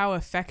screenings how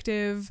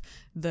effective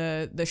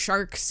the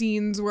shark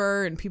scenes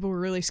were, and people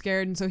were really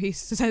scared, and so he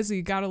says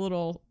he got a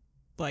little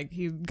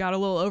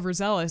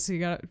overzealous.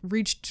 He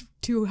reached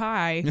too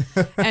high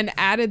and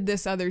added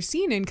this other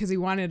scene in because he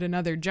wanted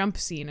another jump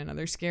scene,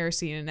 another scare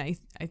scene, and I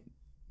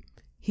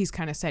he's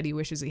kind of said he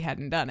wishes he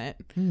hadn't done it,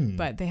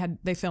 but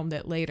they filmed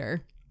it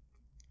later.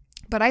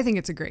 But I think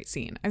it's a great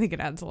scene. I think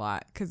it adds a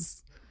lot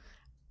because,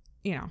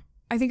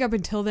 I think up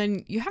until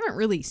then you haven't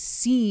really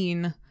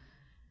seen,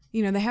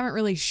 they haven't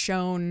really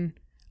shown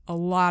a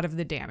lot of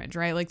the damage,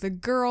 right? Like the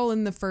girl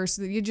in the first,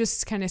 you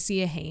just kind of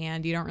see a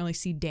hand. You don't really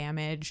see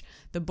damage.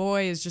 The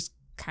boy is just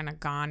kind of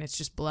gone. It's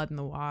just blood in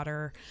the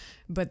water.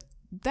 But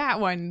that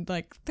one,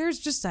 like, there's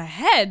just a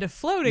head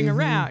floating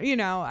around,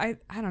 I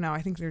don't know.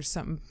 I think there's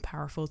something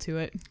powerful to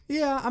it.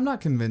 Yeah, I'm not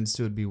convinced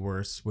it would be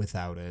worse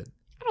without it.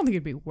 I don't think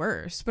it'd be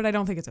worse, but I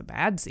don't think it's a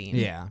bad scene.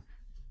 Yeah.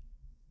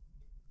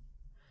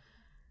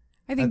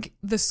 I think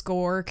the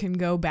score can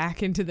go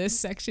back into this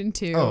section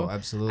too. Oh,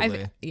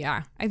 absolutely.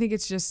 I think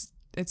it's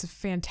a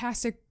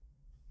fantastic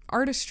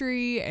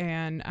artistry,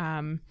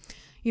 and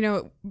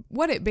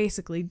what it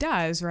basically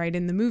does, right?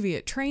 In the movie,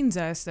 it trains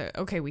us that,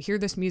 okay, we hear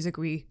this music,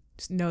 we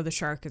know the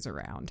shark is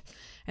around.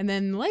 And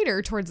then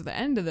later, towards the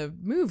end of the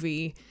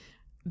movie,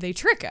 they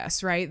trick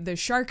us, right? The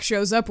shark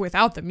shows up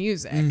without the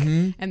music.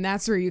 And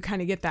that's where you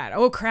kind of get that,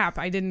 oh crap,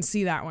 I didn't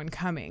see that one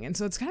coming. And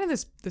so it's kind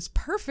of this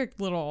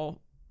perfect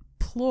little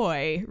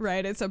ploy,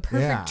 right? It's a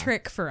perfect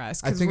trick for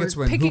us because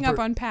we're picking up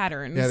on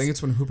patterns. Yeah, I think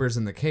it's when Hooper's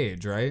in the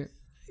cage, right?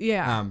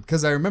 Yeah.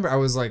 Because I remember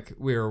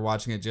we were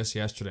watching it just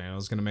yesterday, and I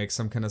was going to make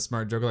some kind of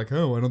smart joke like,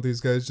 oh, why don't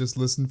these guys just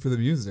listen for the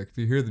music? If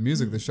you hear the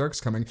music, the shark's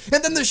coming.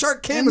 And then the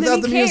shark came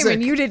without the music.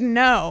 And you didn't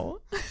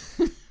know.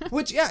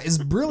 Which, is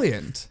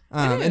brilliant.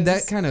 And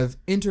that kind of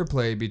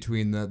interplay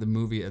between the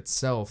movie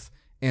itself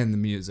and the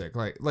music.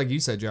 Like you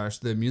said, Josh,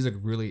 the music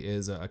really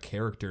is a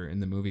character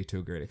in the movie to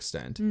a great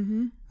extent.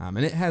 And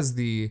it has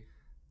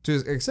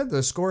except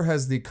the score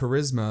has the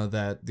charisma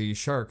that the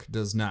shark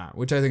does not,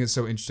 which I think is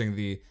so interesting.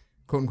 The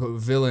quote-unquote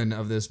villain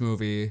of this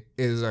movie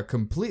is a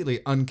completely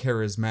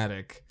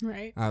uncharismatic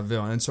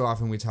villain. And so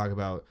often we talk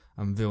about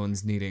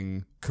villains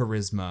needing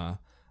charisma.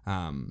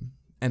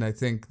 And I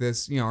think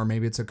this, or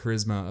maybe it's a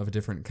charisma of a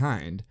different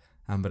kind.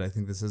 But I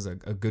think this is a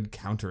good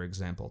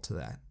counterexample to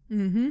that.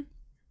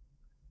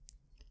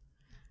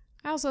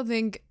 I also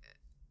think,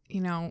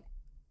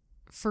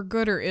 for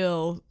good or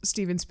ill,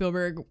 Steven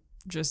Spielberg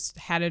just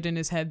had it in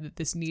his head that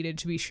this needed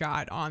to be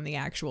shot on the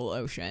actual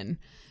ocean.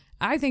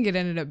 I think it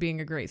ended up being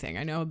a great thing.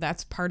 I know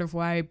that's part of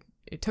why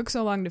it took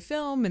so long to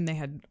film, and they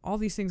had all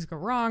these things go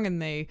wrong,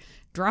 and they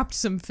dropped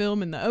some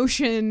film in the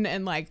ocean,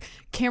 and like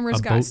cameras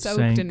A got boat soaked,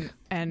 sank.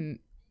 and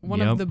one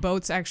Yep. of the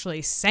boats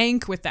actually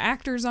sank with the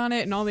actors on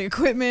it and all the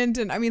equipment,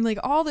 and I mean, like,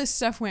 all this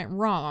stuff went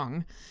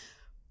wrong.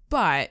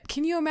 But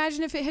can you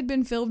imagine if it had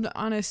been filmed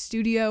on a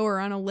studio or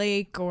on a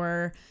lake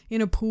or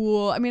in a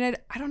pool? I mean,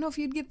 I don't know if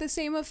you'd get the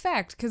same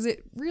effect, because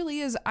it really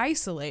is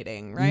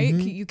isolating, right?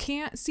 You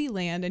can't see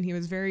land, and he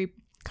was very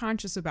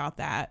conscious about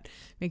that,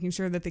 making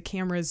sure that the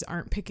cameras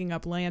aren't picking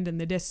up land in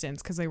the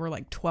distance, because they were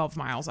like 12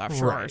 miles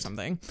offshore or Right.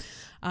 something.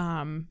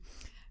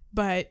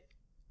 But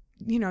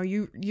you know,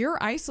 you're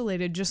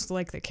isolated just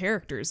like the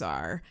characters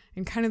are,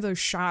 and kind of those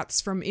shots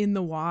from in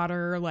the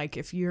water, like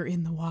if you're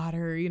in the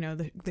water, you know,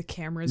 the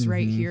camera's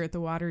right here at the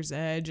water's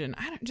edge, and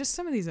just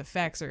some of these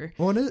effects are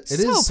Well, it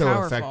so is so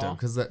powerful. effective,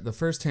 because the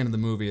first hand of the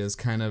movie is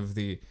kind of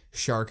the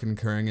shark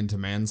incurring into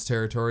man's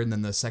territory, and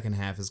then the second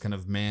half is kind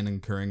of man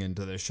incurring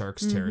into the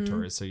shark's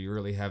territory. So you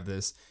really have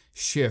this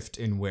shift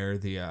in where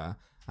the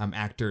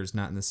actors,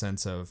 not in the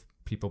sense of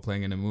people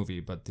playing in a movie,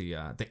 but the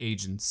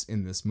agents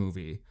in this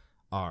movie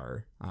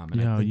are. And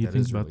Yeah, I think you that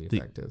think is about really the-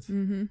 effective.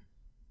 Mm-hmm. And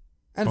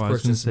Oh, of I was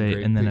course, going to just some say,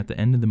 great, and then at the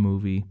end of the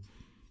movie,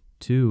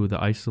 too, the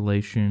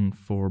isolation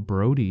for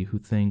Brody, who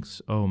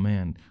thinks, oh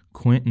man,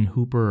 Quint and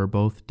Hooper are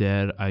both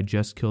dead. I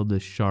just killed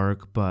this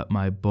shark, but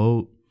my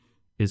boat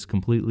is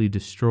completely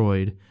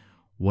destroyed.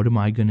 What am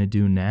I going to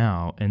do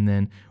now? And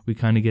then we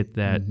kind of get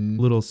that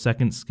little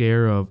second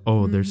scare of,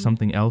 oh, there's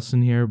something else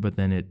in here, but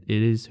then it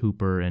is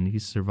Hooper, and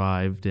he's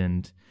survived,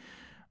 and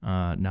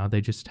now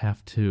they just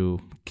have to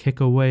kick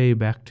away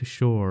back to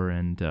shore,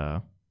 and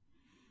yeah,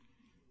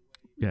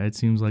 it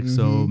seems like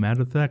so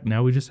matter of fact.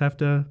 Now we just have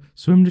to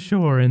swim to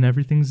shore, and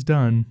everything's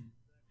done.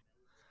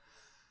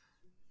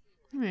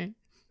 Right.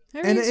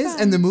 And it is,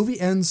 and the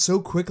movie ends so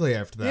quickly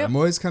after that. Yep. I'm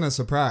always kind of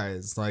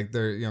surprised. Like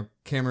they're,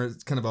 camera,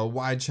 it's kind of a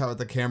wide shot with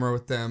the camera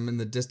with them in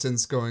the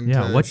distance going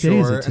Yeah, to what shore, day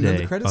is it and then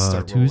today? the credits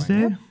start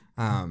Tuesday?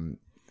 rolling.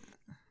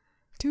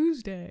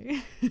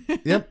 Tuesday.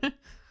 Yep.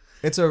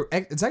 It's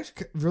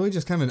actually really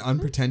just kind of an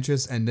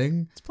unpretentious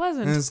ending, It's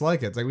pleasant. and it's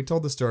like we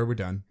told the story, we're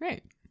done.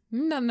 Right.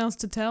 Nothing else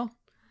to tell.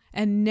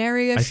 And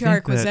nary a I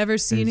shark think was that ever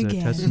seen is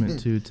again. a testament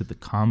to the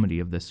comedy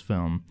of this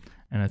film,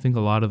 and I think a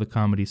lot of the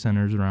comedy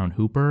centers around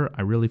Hooper.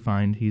 I really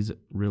find he's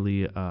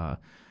really,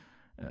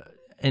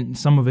 and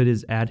some of it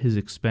is at his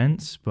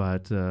expense,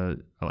 but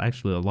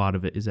actually a lot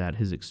of it is at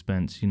his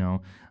expense.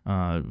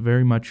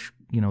 Very much.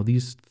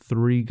 These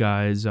three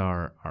guys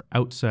are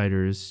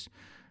outsiders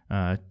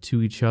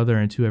to each other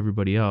and to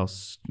everybody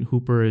else.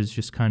 Hooper is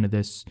just kind of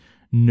this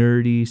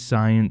nerdy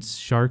science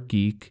shark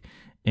geek,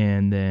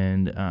 and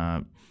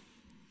then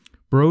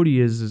Brody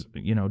is,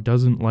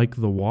 doesn't like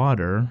the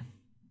water,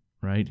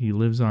 right? He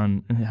lives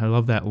on, I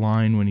love that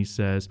line when he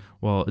says,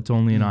 well, it's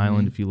only an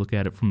island if you look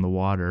at it from the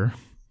water.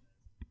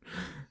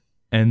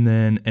 And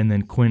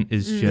then Quint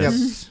is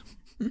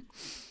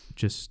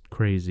just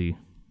crazy.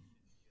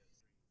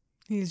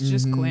 He's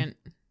just Quint.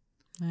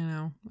 I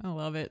know. I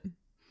love it.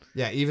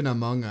 Yeah, even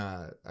among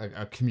a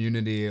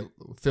community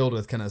filled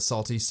with kind of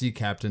salty sea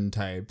captain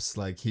types,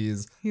 like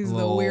he's He's a the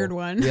little- weird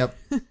one. Yep,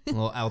 a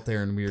little out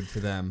there and weird for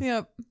them.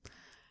 Yep.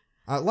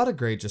 A lot of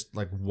great just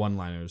like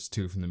one-liners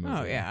too from the movie.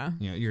 Oh, yeah.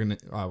 You're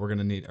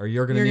gonna need a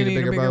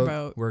bigger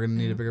boat. We're gonna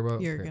need a bigger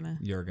boat. You're Okay. gonna.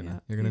 You're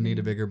gonna Yeah. need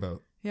a bigger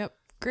boat. Yep.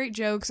 Great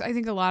jokes. I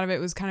think a lot of it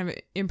was kind of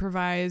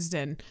improvised,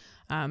 and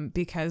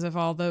because of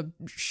all the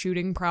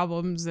shooting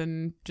problems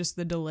and just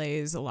the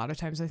delays, a lot of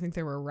times I think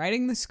they were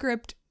writing the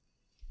script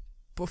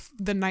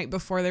the night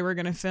before they were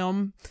going to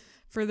film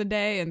for the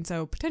day, and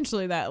so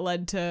potentially that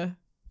led to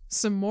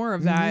some more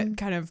of that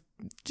kind of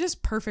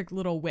just perfect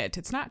little wit.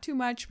 It's not too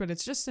much, but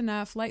it's just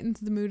enough,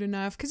 lightens the mood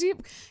enough, because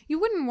you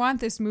wouldn't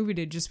want this movie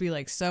to just be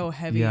like so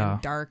heavy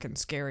and dark and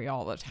scary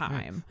all the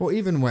time. Well,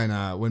 even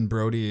when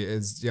Brody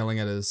is yelling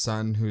at his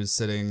son who's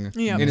sitting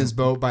Yep. in his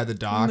boat by the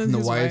dock, And and the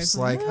his wife's wife's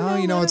like, like,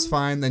 "Oh, let it's him-"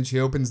 fine." Then she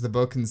opens the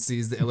book and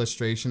sees the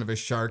illustration of a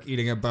shark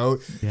eating a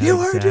boat. Yeah, You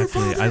heard your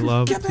exactly. father. I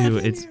love Get back too.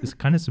 in It's here. it's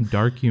kind of some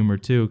dark humor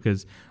too,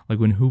 because like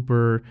when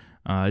Hooper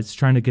is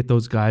trying to get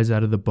those guys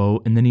out of the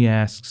boat, and then he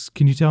asks,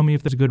 "Can you tell me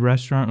if there's a good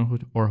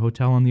restaurant or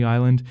hotel on the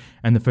island?"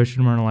 And the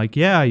fishermen are like,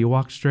 "Yeah, you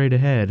walk straight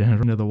ahead and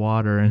into the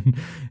water."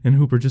 And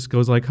Hooper just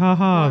goes like, "Ha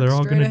ha, Walk they're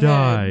all gonna straight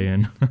die."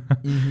 ahead.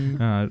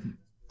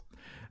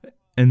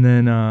 And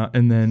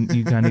and then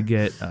you kind of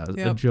get a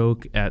Yep.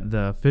 joke at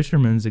the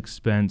fisherman's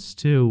expense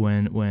too,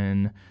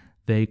 when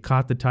they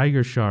caught the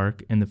tiger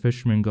shark, and the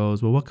fisherman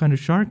goes, "Well, what kind of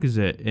shark is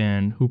it?"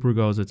 And Hooper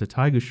goes, "It's a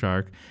tiger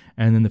shark."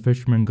 And then the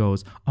fisherman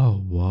goes, "Oh,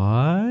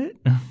 what?"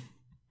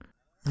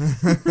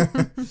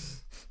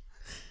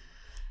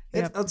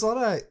 It's a lot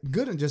of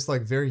good and just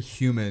like very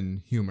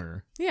human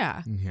humor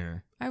Yeah. in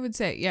here. I would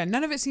say, yeah,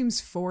 none of it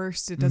seems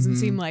forced. It doesn't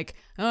seem like,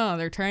 oh,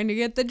 they're trying to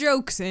get the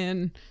jokes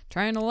in,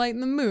 trying to lighten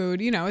the mood.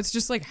 It's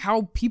just like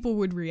how people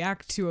would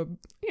react to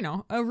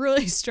a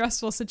really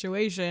stressful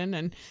situation.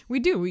 And we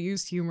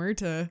use humor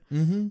to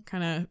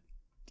kind of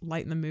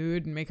lighten the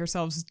mood and make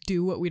ourselves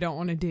do what we don't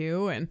want to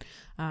do. And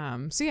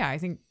so yeah, I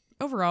think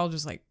overall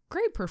just like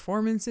great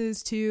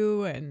performances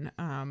too, and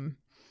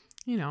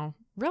you know,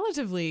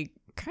 relatively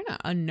kind of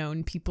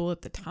unknown people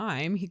at the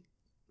time. He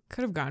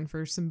could have gone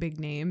for some big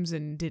names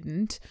and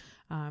didn't,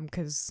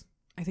 because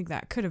I think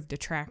that could have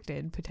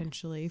detracted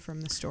potentially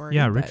from the story.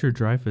 Yeah, but Richard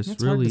Dreyfuss That's hard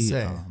to really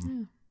say.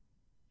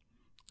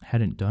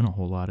 hadn't done a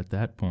whole lot at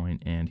that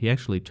point, and he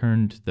actually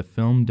turned the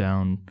film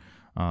down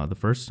the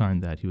first time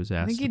that he was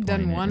asked. think to he'd play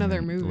done in it, one and other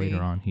then movie.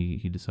 Later on, he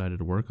decided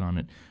to work on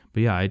it.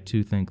 But yeah, I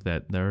too think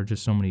that there are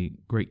just so many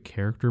great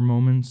character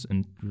moments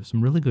and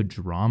some really good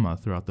drama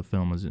throughout the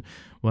film. As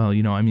well,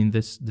 you know, I mean,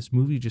 this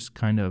movie just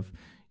kind of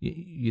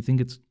you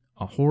think it's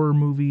a horror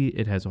movie.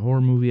 It has a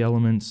horror movie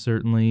elements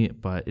certainly,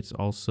 but it's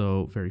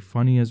also very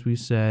funny, as we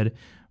said.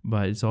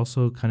 But it's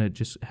also kind of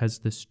just has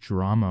this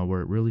drama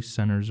where it really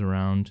centers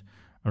around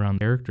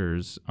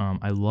characters.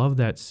 I love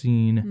that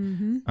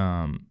scene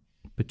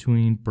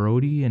between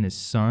Brody and his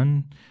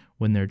son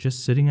when they're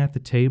just sitting at the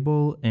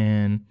table,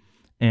 and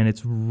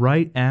it's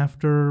right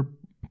after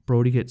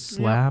Brody gets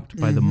slapped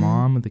by the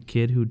mom of the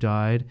kid who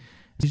died.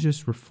 He's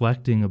just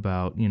reflecting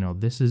about, you know,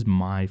 this is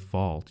my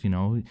fault, you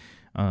know.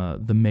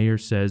 The mayor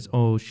says,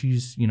 oh,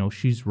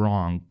 she's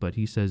wrong, but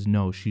he says,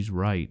 no, she's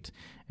right.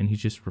 And he's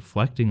just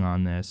reflecting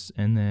on this.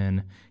 And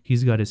then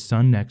he's got his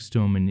son next to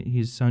him, and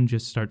his son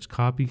just starts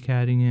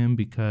copycatting him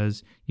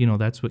because, you know,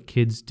 that's what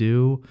kids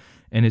do.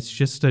 And it's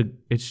just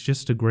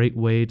a great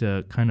way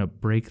to kind of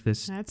break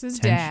this That's his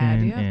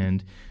tension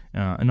dad,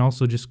 and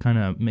also just kind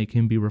of make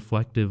him be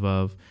reflective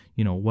of,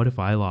 you know, what if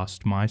I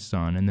lost my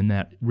son? And then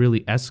that really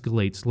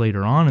escalates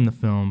later on in the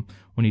film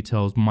when he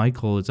tells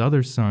Michael, his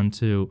other son,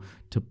 to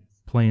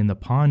play in the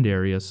pond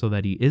area so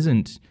that he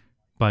isn't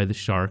by the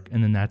shark,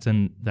 and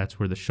then that's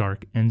where the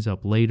shark ends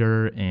up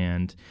later,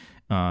 and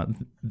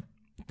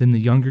then the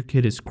younger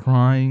kid is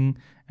crying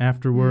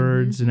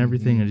afterwards and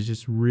everything, and it's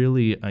just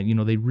really, you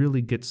know, they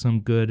really get some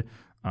good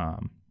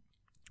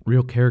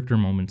real character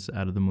moments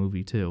out of the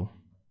movie too.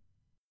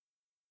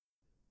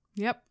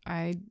 Yep,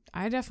 I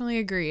definitely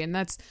agree, and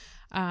that's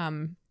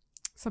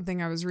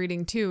something I was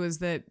reading too. Is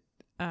that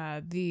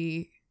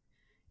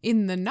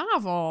in the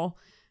novel,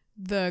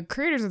 the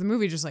creators of the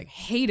movie just like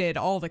hated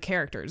all the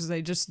characters.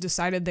 They just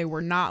decided they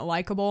were not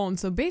likable, and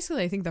so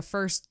basically, I think the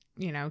first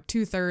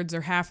 2/3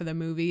 or half of the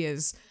movie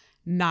is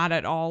not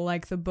at all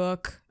like the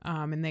book,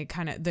 and they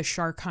kind of the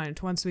shark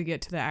hunt. Once we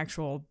get to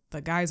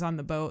the guys on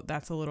the boat,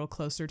 that's a little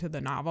closer to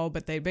the novel,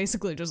 but they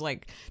basically just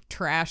like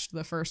trashed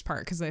the first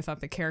part because they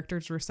thought the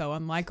characters were so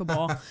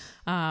unlikable,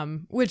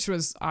 which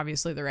was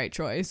obviously the right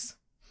choice.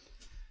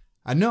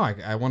 I know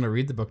I want to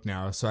read the book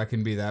now so I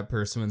can be that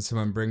person when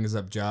someone brings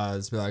up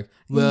Jaws. Be like,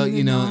 well,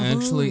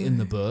 actually in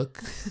the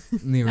book,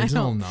 in the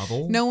original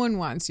novel. No one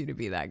wants you to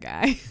be that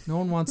guy. No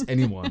one wants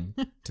anyone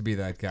to be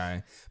that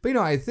guy. But,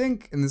 I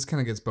think, and this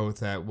kind of gets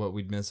both at what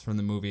we'd miss from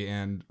the movie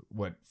and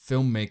what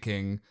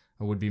filmmaking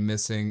would be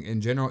missing in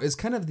general, is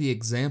kind of the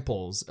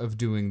examples of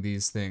doing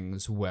these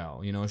things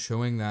well.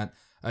 Showing that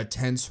a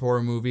tense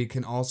horror movie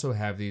can also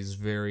have these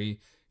very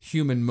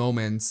human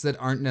moments that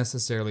aren't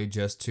necessarily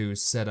just to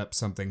set up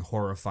something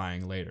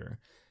horrifying later.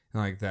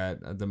 Like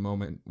that, the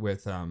moment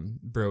with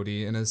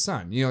Brody and his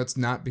son. It's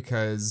not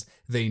because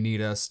they need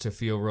us to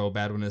feel real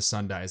bad when his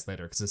son dies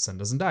later, because his son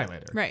doesn't die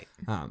later. Right.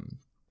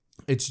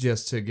 It's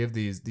just to give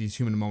these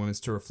human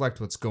moments to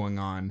reflect what's going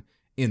on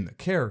in the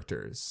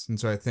characters. And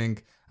so I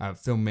think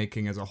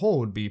filmmaking as a whole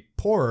would be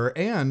poorer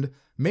and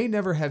may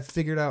never have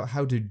figured out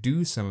how to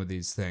do some of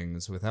these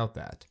things without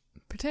that.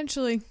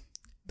 Potentially.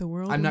 The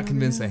world. I'm not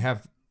convinced they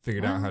have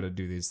figured out how to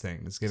do these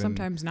things, given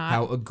sometimes not.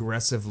 how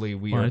aggressively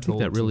we are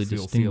told that really to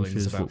feel feelings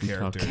distinguishes about what we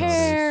talked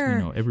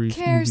characters. about is, every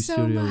movie so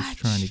studio much. is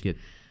trying to get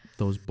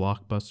those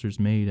blockbusters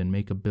made and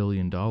make $1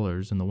 billion,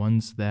 and the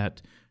ones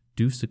that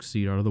do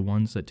succeed are the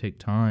ones that take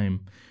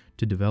time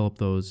to develop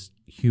those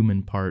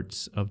human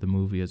parts of the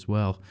movie as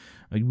well.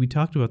 We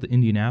talked about the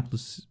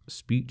Indianapolis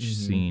speech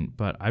scene,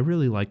 but I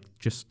really like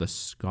just the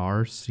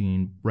Scar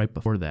scene right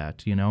before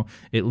that.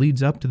 It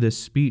leads up to this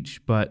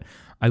speech, but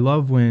I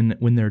love when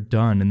they're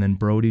done and then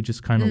Brody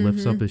just kind of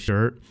lifts up his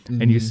shirt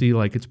and you see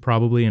like it's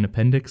probably an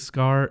appendix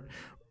scar.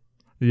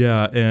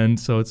 Yeah, and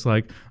so it's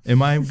like,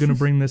 am I going to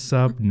bring this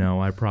up? No,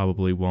 I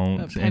probably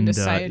won't.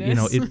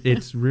 Appendicitis. And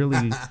it's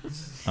really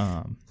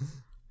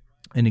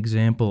an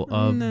example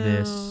of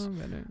this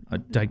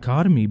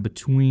dichotomy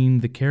between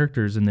the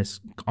characters and this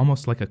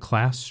almost like a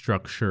class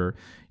structure.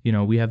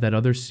 We have that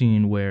other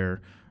scene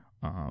where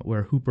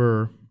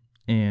Hooper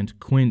and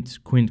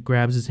Quint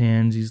grabs his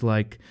hands. He's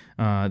like,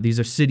 these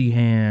are city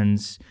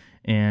hands,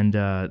 and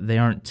they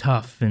aren't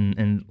tough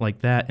and like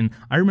that. And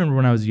I remember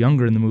when I was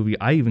younger in the movie,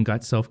 I even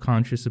got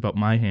self-conscious about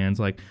my hands.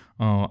 Like,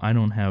 oh, I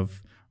don't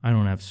have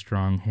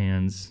strong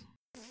hands.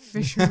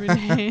 Fisherman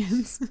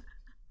hands.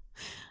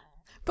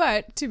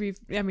 But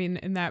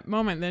in that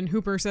moment, then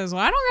Hooper says,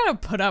 well, I don't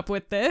got to put up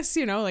with this,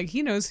 like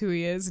he knows who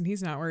he is and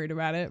he's not worried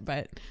about it.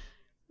 But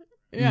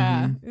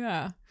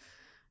yeah.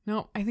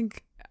 No, I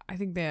think I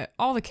think that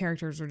all the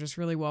characters were just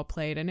really well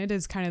played, and it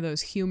is kind of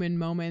those human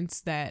moments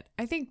that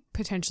I think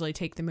potentially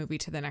take the movie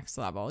to the next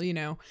level. You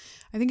know,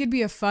 I think it'd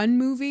be a fun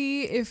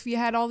movie if you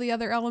had all the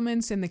other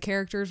elements and the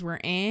characters were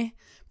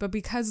but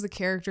because the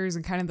characters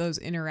and kind of those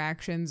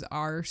interactions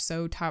are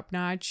so top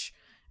notch,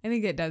 I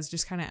think it does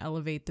just kind of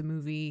elevate the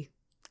movie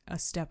a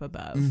step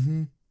above.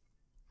 Mm-hmm.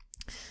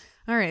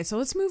 All right, so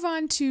let's move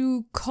on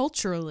to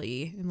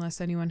culturally,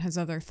 unless anyone has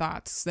other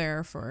thoughts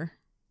there for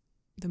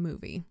the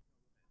movie.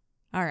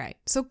 All right,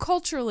 so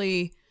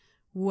culturally,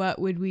 what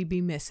would we be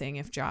missing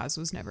if Jaws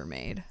was never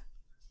made?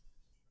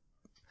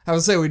 I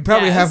would say we'd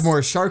probably Yes. have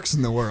more sharks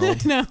in the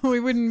world. No, we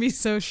wouldn't be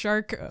so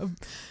shark. Ugh.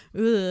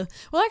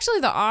 Well, actually,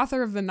 the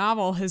author of the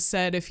novel has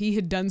said if he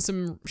had done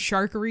some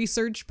shark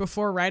research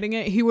before writing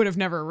it, he would have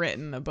never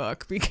written the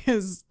book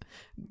because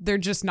they're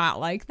just not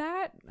like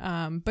that.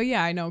 But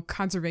yeah, I know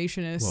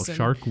conservationists. Well, and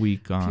Shark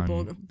Week on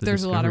people, the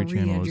there's a lot of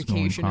Discovery Channel is going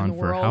re-education in on the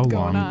for how world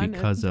going long on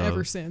because of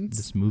ever since.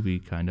 this movie,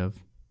 kind of.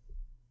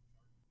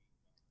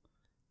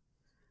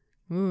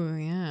 Ooh,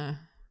 yeah.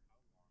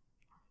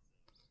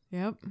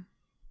 Yep.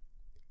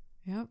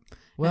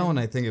 Well, and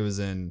I think it was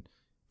in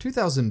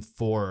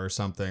 2004 or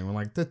something when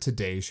like the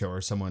Today Show or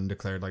someone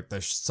declared like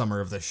the summer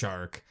of the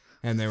shark,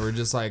 and they were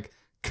just like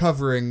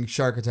covering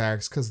shark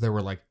attacks because there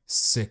were like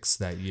 6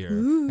 that year,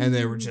 and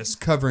they were just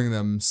covering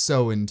them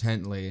so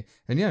intently,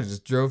 and yeah,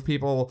 just drove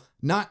people,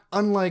 not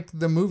unlike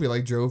the movie,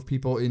 like drove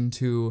people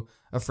into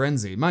a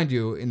frenzy. Mind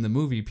you, in the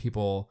movie,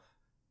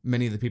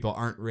 many of the people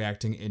aren't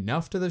reacting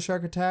enough to the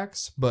shark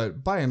attacks,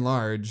 but by and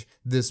large,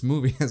 this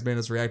movie has made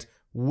us react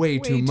way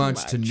too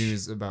much to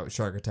news about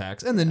shark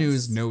attacks, and the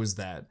news knows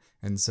that,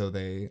 and so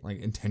they like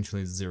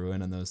intentionally zero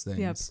in on those things.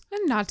 Yep.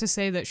 And not to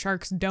say that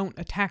sharks don't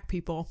attack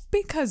people,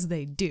 because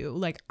they do.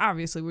 Like,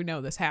 obviously we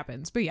know this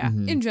happens, but yeah,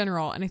 in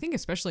general, and I think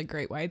especially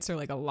great whites are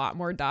like a lot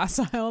more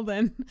docile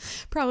than,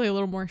 probably a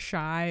little more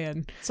shy,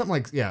 and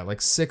Something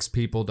like 6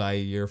 people die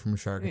a year from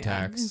shark yeah,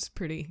 attacks. it's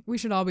pretty. We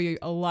should all be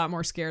a lot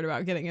more scared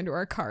about getting into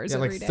our cars Yeah,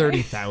 every like day.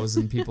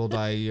 30,000 people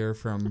die a year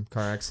from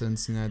car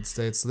accidents in the United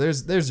States. So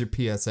there's your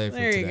PSA for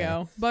There today. you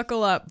go.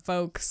 Buckle up,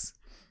 folks.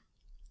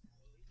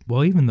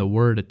 Well, even the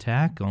word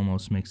attack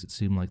almost makes it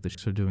seem like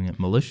they're doing it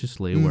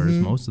maliciously, whereas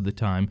most of the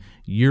time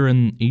you're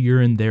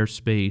in their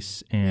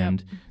space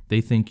and they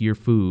think you're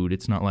food.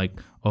 It's not like,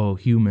 oh,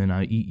 human,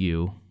 I eat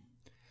you.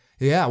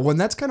 Yeah, well, and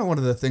that's kind of one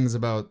of the things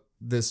about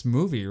this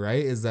movie,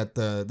 right? Is that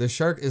the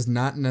shark is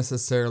not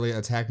necessarily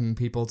attacking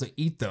people to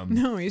eat them.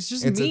 No, he's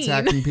just It's mean.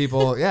 attacking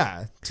people,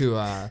 to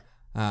Well,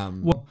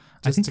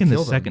 I just think to in the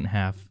kill them. second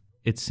half,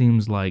 it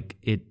seems like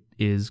it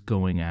is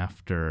going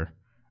after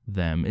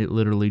them. It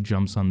literally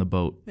jumps on the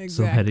boat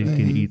so that it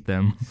can eat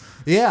them.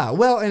 Yeah,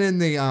 well, and in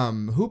the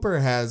Hooper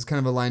has kind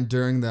of a line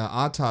during the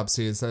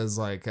autopsy. It says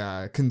like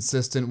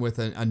consistent with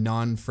a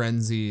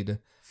non-frenzied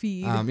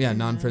Feed.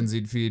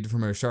 non-frenzied feed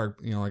from a shark.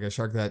 You know, like a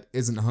shark that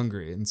isn't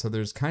hungry. And so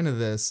there's kind of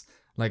this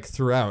like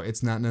throughout.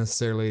 It's not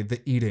necessarily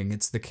the eating;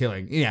 it's the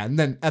killing. Yeah, and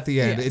then at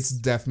the end, Yes. it's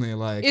definitely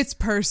like It's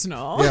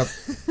personal. Yep,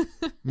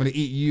 I'm gonna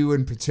eat you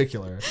in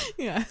particular.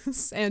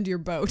 Yes, and your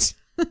boat.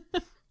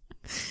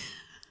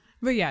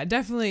 But yeah,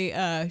 definitely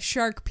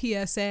shark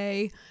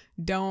PSA.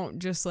 Don't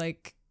just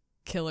like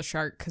kill a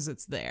shark because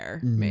it's there,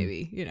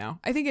 maybe, you know.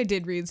 I think I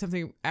did read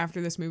something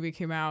after this movie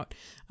came out,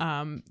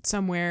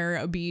 somewhere,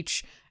 a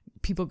beach,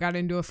 people got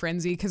into a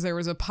frenzy because there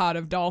was a pod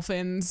of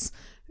dolphins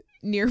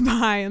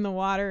nearby in the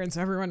water, and so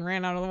everyone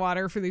ran out of the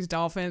water for these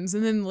dolphins.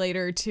 And then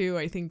later too,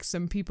 I think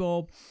some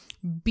people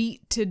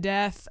beat to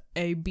death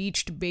a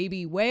beached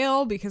baby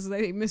whale because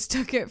they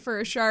mistook it for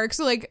a shark.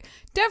 So like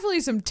definitely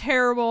some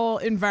terrible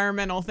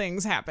environmental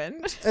things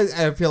happened.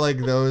 I feel like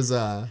those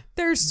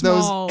They're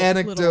small those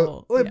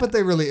anecdotes, little, but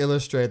they really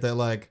illustrate that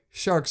like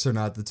sharks are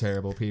not the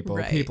terrible people.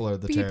 Right. People are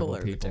the terrible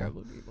The people.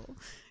 terrible people.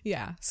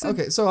 Yeah. So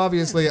Okay, so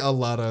obviously a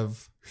lot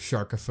of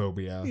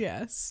sharkophobia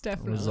yes,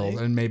 definitely. result,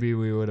 and maybe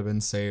we would have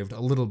been saved a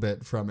little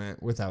bit from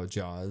it without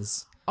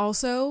Jaws.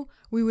 Also,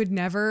 we would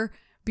never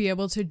be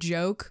able to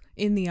joke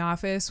in the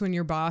office when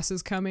your boss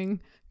is coming.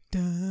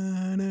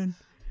 Dun,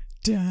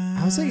 dun,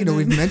 I would say,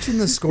 we've mentioned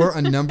the score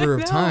a number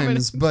of know, but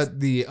times, but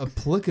the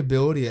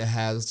applicability it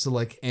has to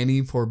like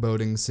any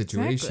foreboding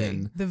situation.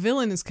 Exactly. The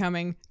villain is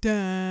coming.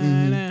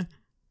 Dun,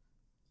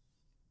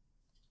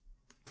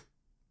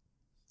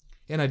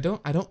 And I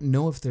don't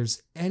know if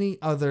there's any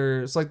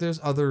other. It's like there's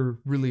other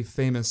really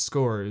famous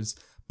scores,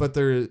 but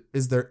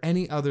is there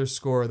any other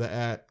score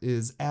that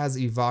is as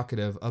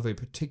evocative of a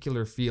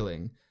particular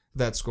feeling?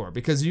 That score,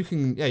 because you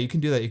can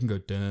do that. You can go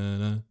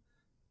dun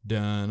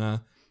dun,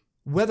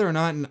 whether or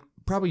not, and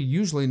probably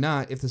usually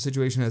not, if the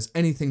situation has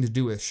anything to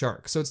do with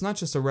sharks. So it's not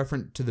just a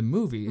reference to the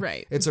movie,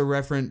 Right. It's a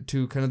reference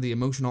to kind of the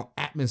emotional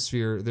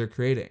atmosphere they're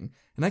creating.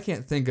 And I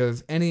can't think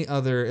of any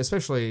other,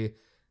 especially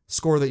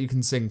score that you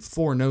can sing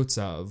 4 notes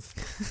of,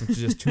 which is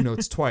just 2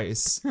 notes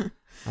twice,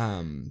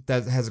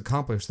 that has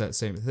accomplished that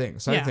same thing.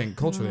 So I Yeah, think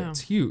culturally I don't know.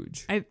 it's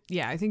huge.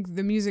 I think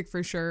the music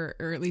for sure,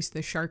 or at least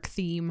the shark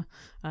theme,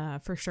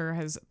 for sure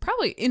has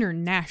probably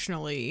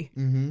internationally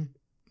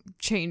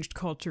changed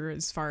culture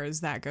as far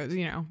as that goes.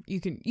 You know,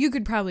 you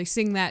could probably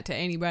sing that to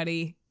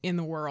anybody in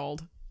the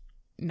world,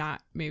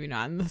 maybe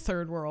not in the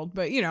third world,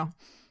 but you know,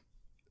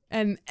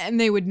 and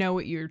they would know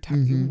what you're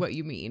talking, what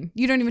you mean.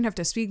 You don't even have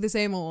to speak the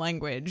same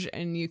language,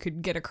 and you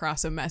could get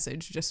across a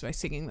message just by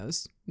singing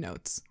those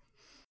notes.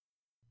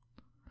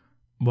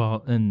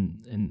 Well,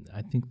 and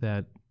I think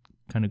that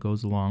kind of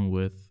goes along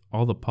with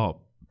all the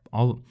pop.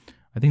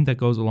 I think that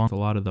goes along with a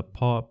lot of the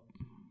pop.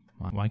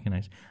 Why can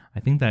I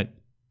think that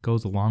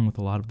goes along with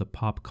a lot of the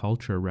pop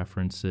culture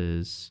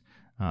references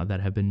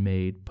that have been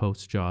made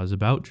post Jaws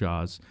about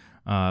Jaws.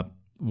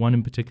 One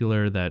in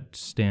particular that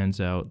stands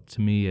out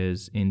to me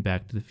is in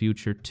Back to the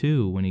Future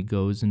 2, when he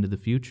goes into the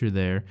future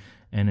there,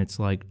 and it's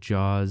like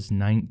Jaws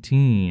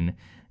 19.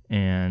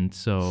 And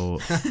so,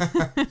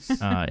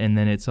 and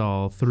then it's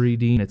all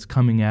 3D, and it's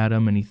coming at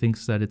him, and he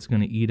thinks that it's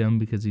going to eat him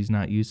because he's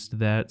not used to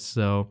that.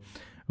 So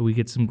we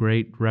get some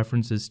great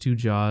references to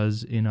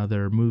Jaws in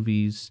other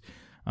movies.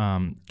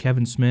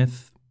 Kevin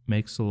Smith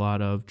makes a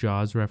lot of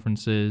Jaws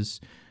references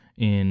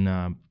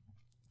in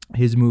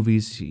his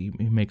movies. He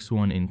makes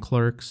one in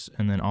Clerks,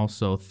 and then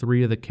also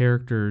three of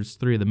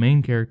the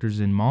main characters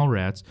in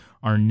Mallrats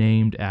are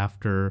named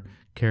after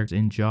characters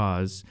in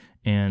Jaws.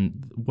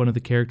 And one of the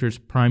characters'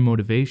 prime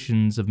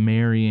motivations of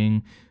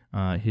marrying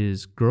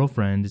his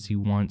girlfriend is he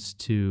wants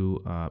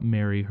to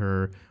marry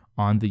her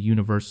on the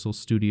Universal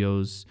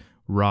Studios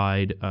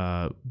ride,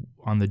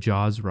 on the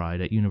Jaws ride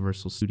at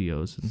Universal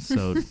Studios. And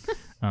so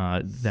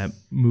that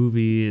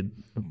movie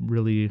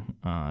really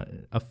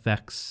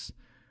affects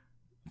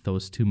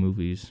those two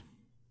movies.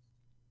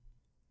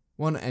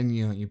 One, and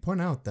you point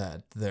out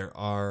that there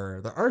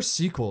are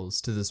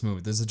sequels to this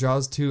movie. There's a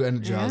Jaws 2 and a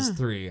Jaws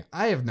 3.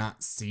 I have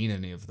not seen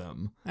any of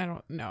them. I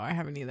don't know. I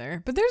haven't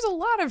either. But there's a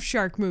lot of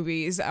shark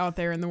movies out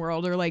there in the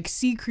world, or like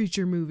sea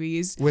creature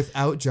movies.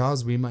 Without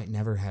Jaws, we might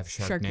never have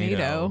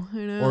Sharknado. I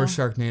know. Or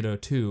Sharknado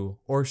 2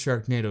 or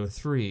Sharknado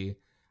 3.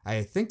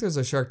 I think there's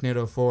a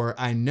Sharknado 4.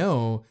 I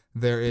know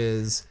there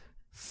is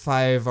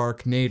 5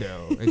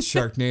 Arcnado. It's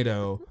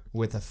Sharknado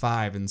with a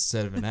 5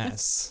 instead of an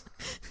S.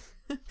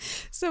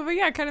 So, but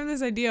yeah, kind of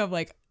this idea of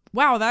like,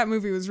 wow, that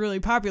movie was really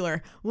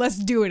popular.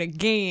 Let's do it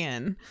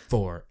again.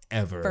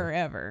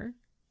 Forever.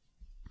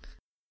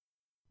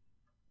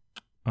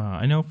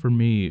 I know for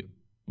me,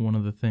 one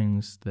of the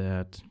things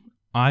that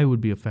I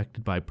would be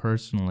affected by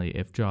personally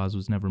if Jaws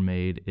was never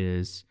made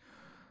is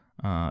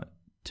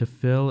to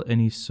fill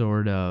any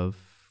sort of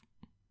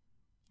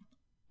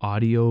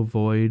audio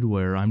void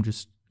where I'm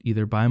just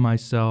either by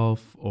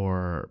myself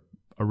or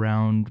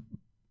around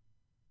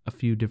a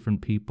few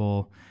different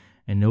people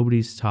and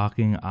nobody's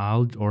talking,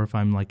 or if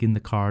I'm like in the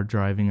car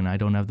driving and I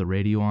don't have the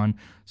radio on,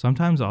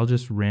 sometimes I'll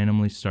just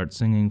randomly start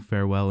singing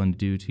Farewell and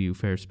Adieu to You,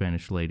 Fair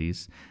Spanish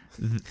Ladies.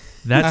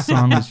 That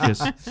song is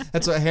just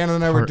That's what Hannah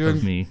and I were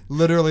doing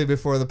literally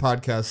before the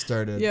podcast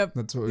started. Yep.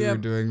 That's what we were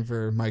doing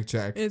for mic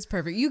check. It's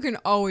perfect. You can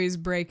always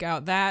break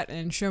out that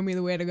and Show Me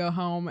the Way to Go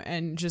Home,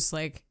 and just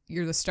like,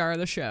 you're the star of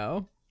the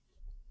show.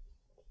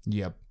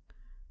 Yep.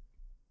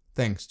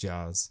 Thanks,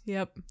 Jaws.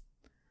 Yep.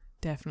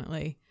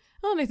 Definitely.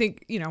 Well, and I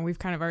think, we've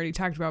kind of already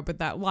talked about, but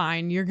that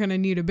line, you're going to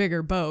need a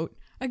bigger boat.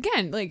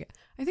 Again, like,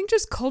 I think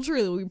just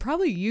culturally, we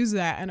probably use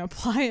that and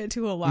apply it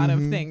to a lot of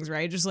things,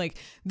 right? Just like,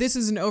 this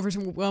is an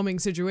overwhelming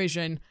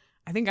situation.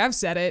 I think I've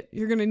said it.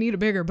 You're going to need a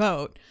bigger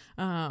boat.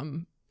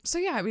 So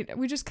yeah, I mean,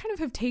 we just kind of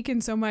have taken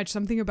so much.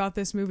 Something about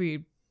this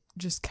movie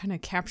just kind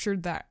of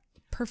captured that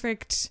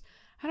perfect,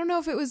 I don't know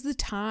if it was the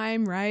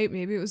time, right?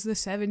 Maybe it was the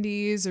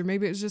 70s, or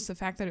maybe it was just the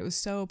fact that it was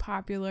so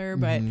popular.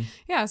 But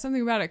yeah,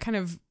 something about it kind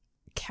of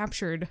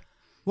captured.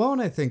 Well,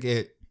 and I think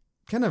it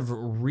kind of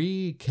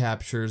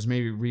recaptures,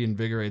 maybe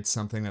reinvigorates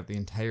something that the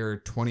entire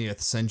 20th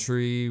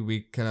century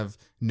we kind of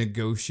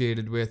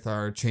negotiated with,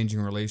 our changing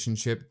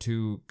relationship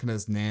to kind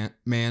of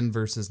man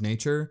versus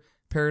nature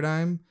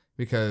paradigm.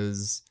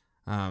 Because,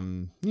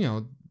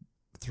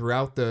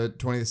 throughout the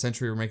 20th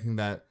century, we're making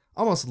that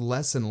almost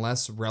less and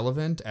less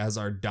relevant as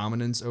our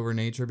dominance over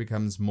nature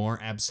becomes more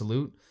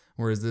absolute.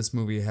 Whereas this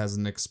movie has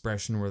an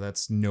expression where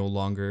that's no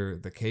longer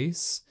the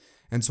case.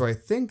 And so I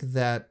think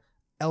that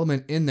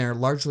element in there,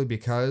 largely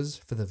because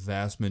for the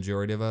vast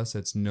majority of us,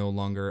 it's no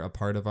longer a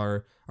part of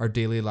our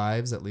daily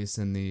lives, at least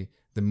in the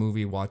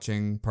movie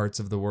watching parts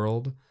of the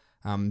world.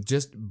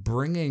 Just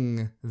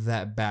bringing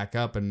that back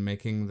up and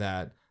making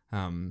that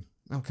come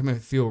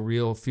and feel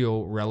real,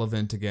 feel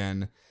relevant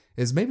again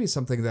is maybe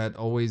something that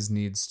always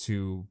needs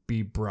to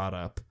be brought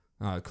up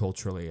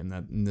culturally, and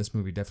this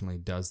movie definitely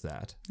does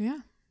that. Yeah,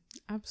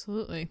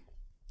 absolutely.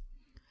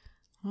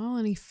 Well,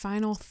 any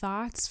final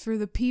thoughts for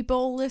the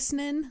people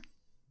listening?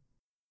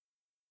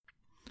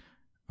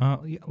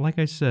 Like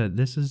I said,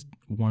 this is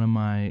one of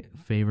my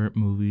favorite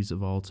movies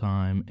of all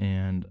time,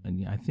 and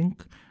I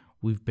think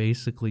we've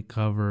basically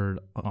covered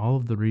all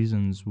of the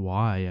reasons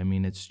why. I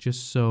mean, it's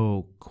just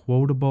so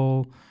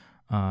quotable.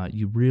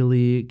 You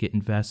really get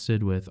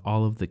invested with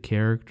all of the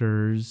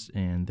characters,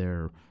 and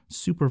they're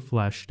super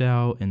fleshed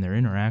out, and their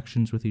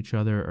interactions with each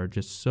other are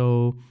just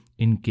so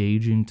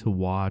engaging to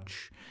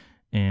watch.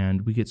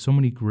 and we get so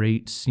many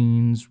great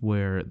scenes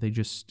where they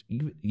just,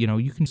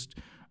 you can just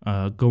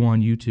go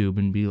on YouTube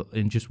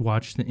and just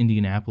watch the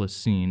Indianapolis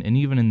scene, and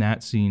even in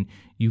that scene,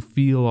 you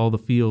feel all the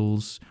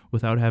feels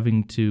without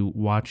having to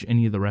watch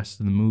any of the rest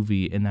of the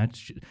movie, and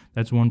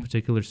that's one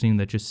particular scene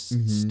that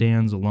just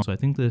stands alone. So I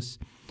think this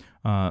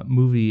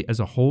movie as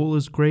a whole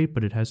is great,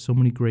 but it has so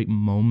many great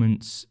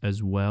moments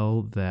as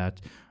well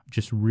that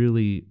just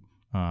really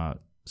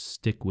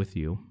stick with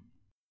you.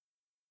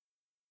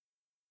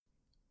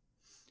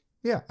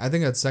 Yeah, I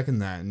think I'd second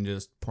that and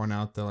just point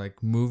out that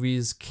like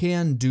movies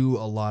can do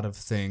a lot of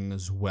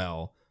things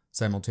well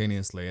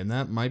simultaneously, and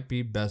that might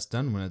be best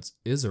done when it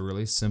is a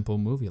really simple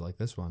movie like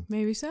this one.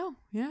 Maybe so.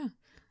 Yeah.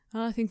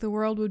 Well, I think the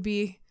world would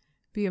be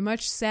a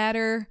much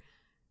sadder,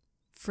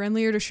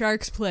 friendlier to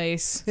sharks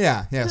place.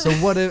 Yeah. So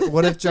what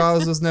if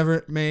Jaws was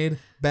never made?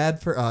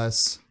 Bad for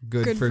us,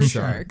 good for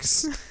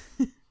sharks.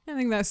 I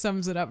think that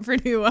sums it up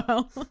pretty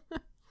well.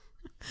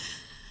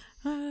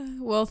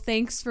 Well,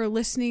 thanks for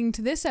listening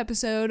to this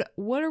episode.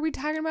 What are we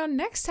talking about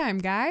next time,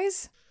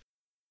 guys?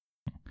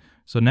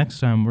 So next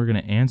time we're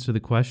going to answer the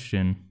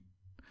question,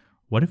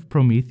 what if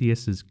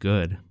Prometheus is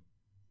good?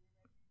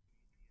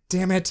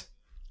 Damn it.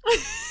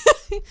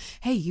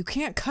 Hey, you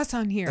can't cuss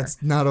on here.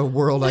 That's not a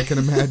world I can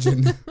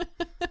imagine.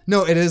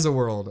 No, it is a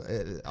world.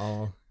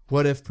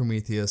 What if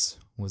Prometheus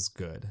was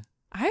good?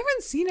 I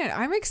haven't seen it.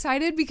 I'm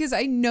excited because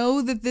I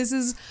know that this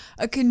is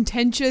a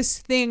contentious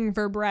thing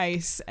for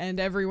Bryce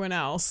and everyone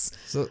else.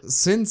 So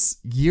since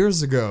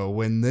years ago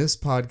when this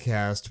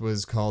podcast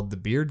was called the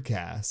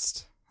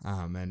Beardcast,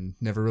 and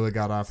never really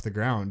got off the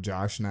ground,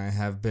 Josh and I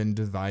have been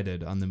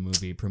divided on the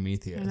movie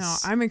Prometheus. No,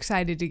 I'm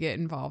excited to get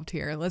involved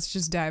here. Let's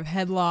just dive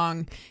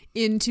headlong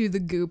into the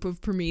goop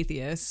of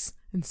Prometheus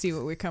and see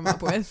what we come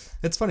up with.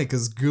 It's funny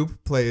because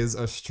goop plays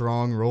a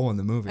strong role in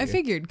the movie. I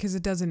figured because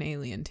it does an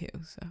alien too,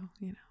 so,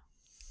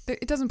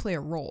 It doesn't play a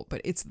role,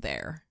 but it's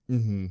there.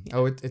 Mm-hmm. Yeah.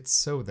 Oh, it's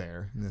so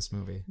there in this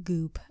movie.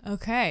 Goop.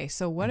 Okay,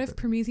 so what if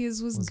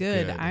Prometheus was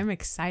good? I'm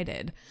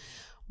excited.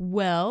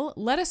 Well,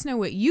 let us know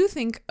what you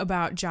think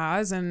about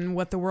Jaws and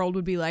what the world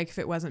would be like if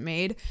it wasn't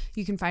made.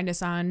 You can find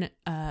us on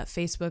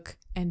Facebook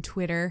and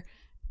Twitter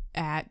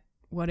at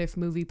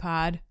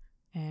WhatIfMoviePod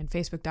and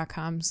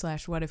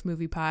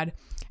Facebook.com/WhatIfMoviePod.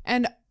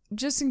 And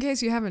just in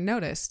case you haven't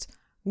noticed,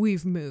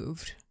 we've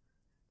moved.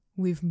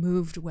 We've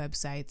moved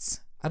websites.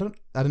 I don't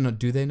know.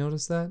 Do they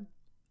notice that?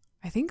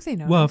 I think they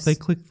notice. Well, if they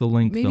click the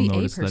link, Maybe they'll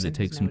notice that it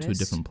takes them to a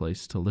different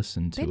place to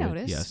listen to it.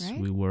 Notice, yes, right?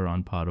 We were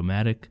on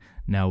Podomatic.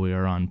 Now we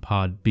are on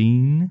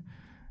Podbean.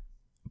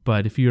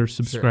 But if you're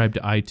subscribed to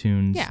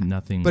iTunes,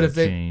 nothing will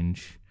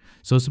change.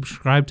 So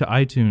subscribe to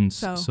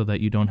iTunes so that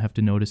you don't have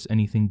to notice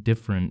anything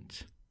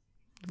different.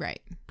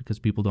 Right. Because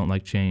people don't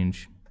like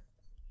change.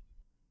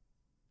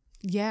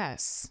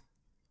 Yes.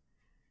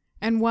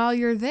 And while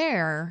you're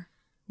there,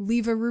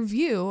 leave a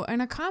review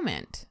and a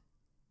comment.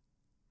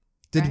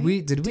 Did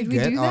we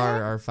get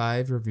our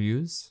 5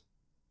 reviews?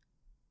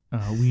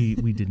 We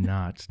did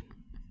not.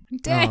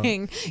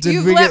 Dang.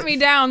 You've let me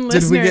down,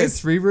 listeners. Did we get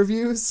 3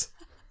 reviews?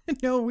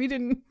 No, we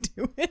didn't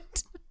do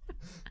it.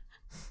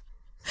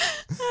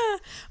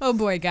 Oh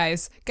boy,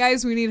 guys.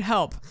 Guys, we need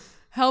help.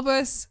 Help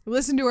us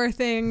listen to our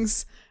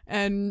things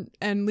and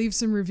leave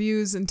some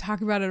reviews and talk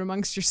about it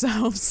amongst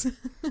yourselves.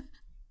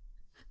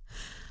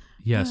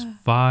 Yes,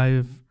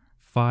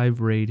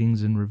 5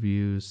 ratings and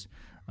reviews.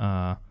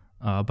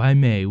 By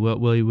May,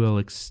 we will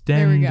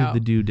extend the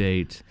due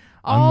date.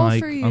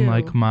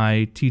 Unlike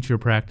my teacher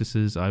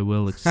practices, I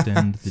will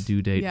extend the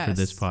due date for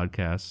this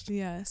podcast.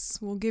 Yes,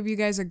 we'll give you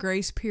guys a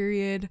grace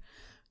period.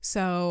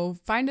 So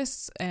find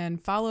us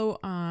and follow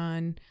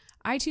on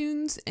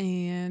iTunes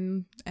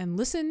and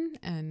listen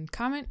and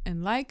comment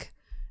and like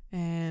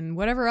and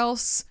whatever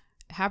else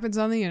happens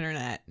on the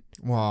internet.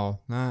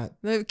 Well,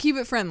 keep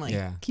it friendly.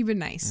 Yeah. Keep it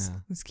nice. Yeah.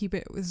 Let's keep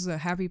it. This is a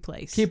happy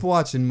place. Keep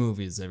watching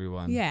movies,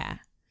 everyone. Yeah.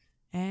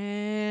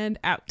 And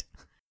out.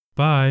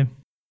 Bye.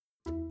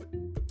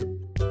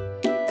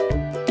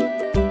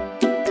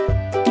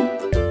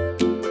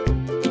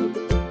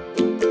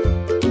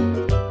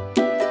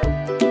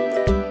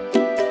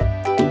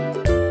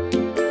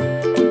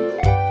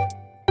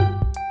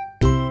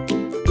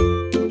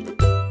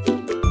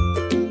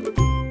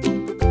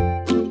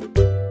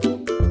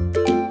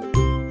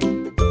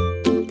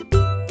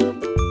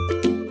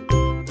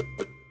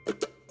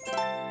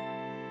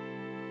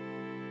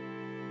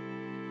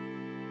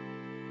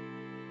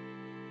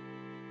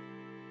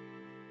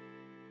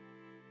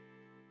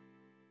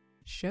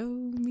 Show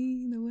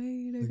me the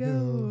way to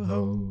go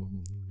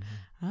home.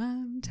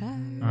 I'm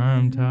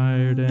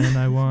tired and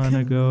I want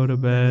to go to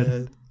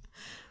bed.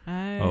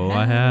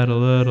 I had a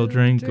little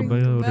drink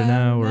about an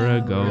hour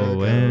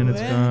ago and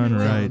it's gone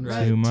right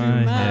to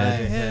my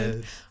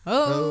head.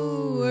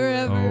 Oh,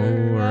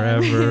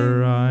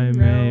 wherever I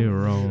may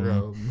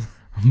roam,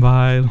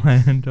 by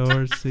land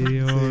or sea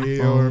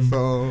or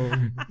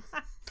foam.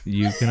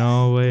 You can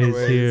always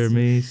hear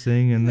me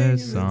singing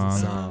this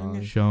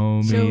song.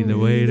 Show me the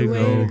way to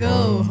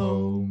go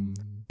home.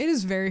 It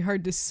is very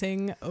hard to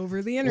sing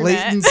over the internet.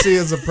 Latency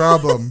is a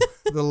problem.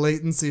 The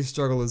latency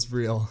struggle is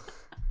real.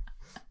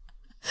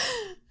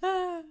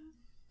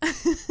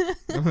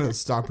 I'm gonna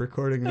stop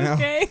recording now.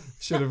 Okay.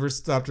 Should have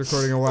stopped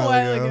recording a A while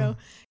while ago. ago.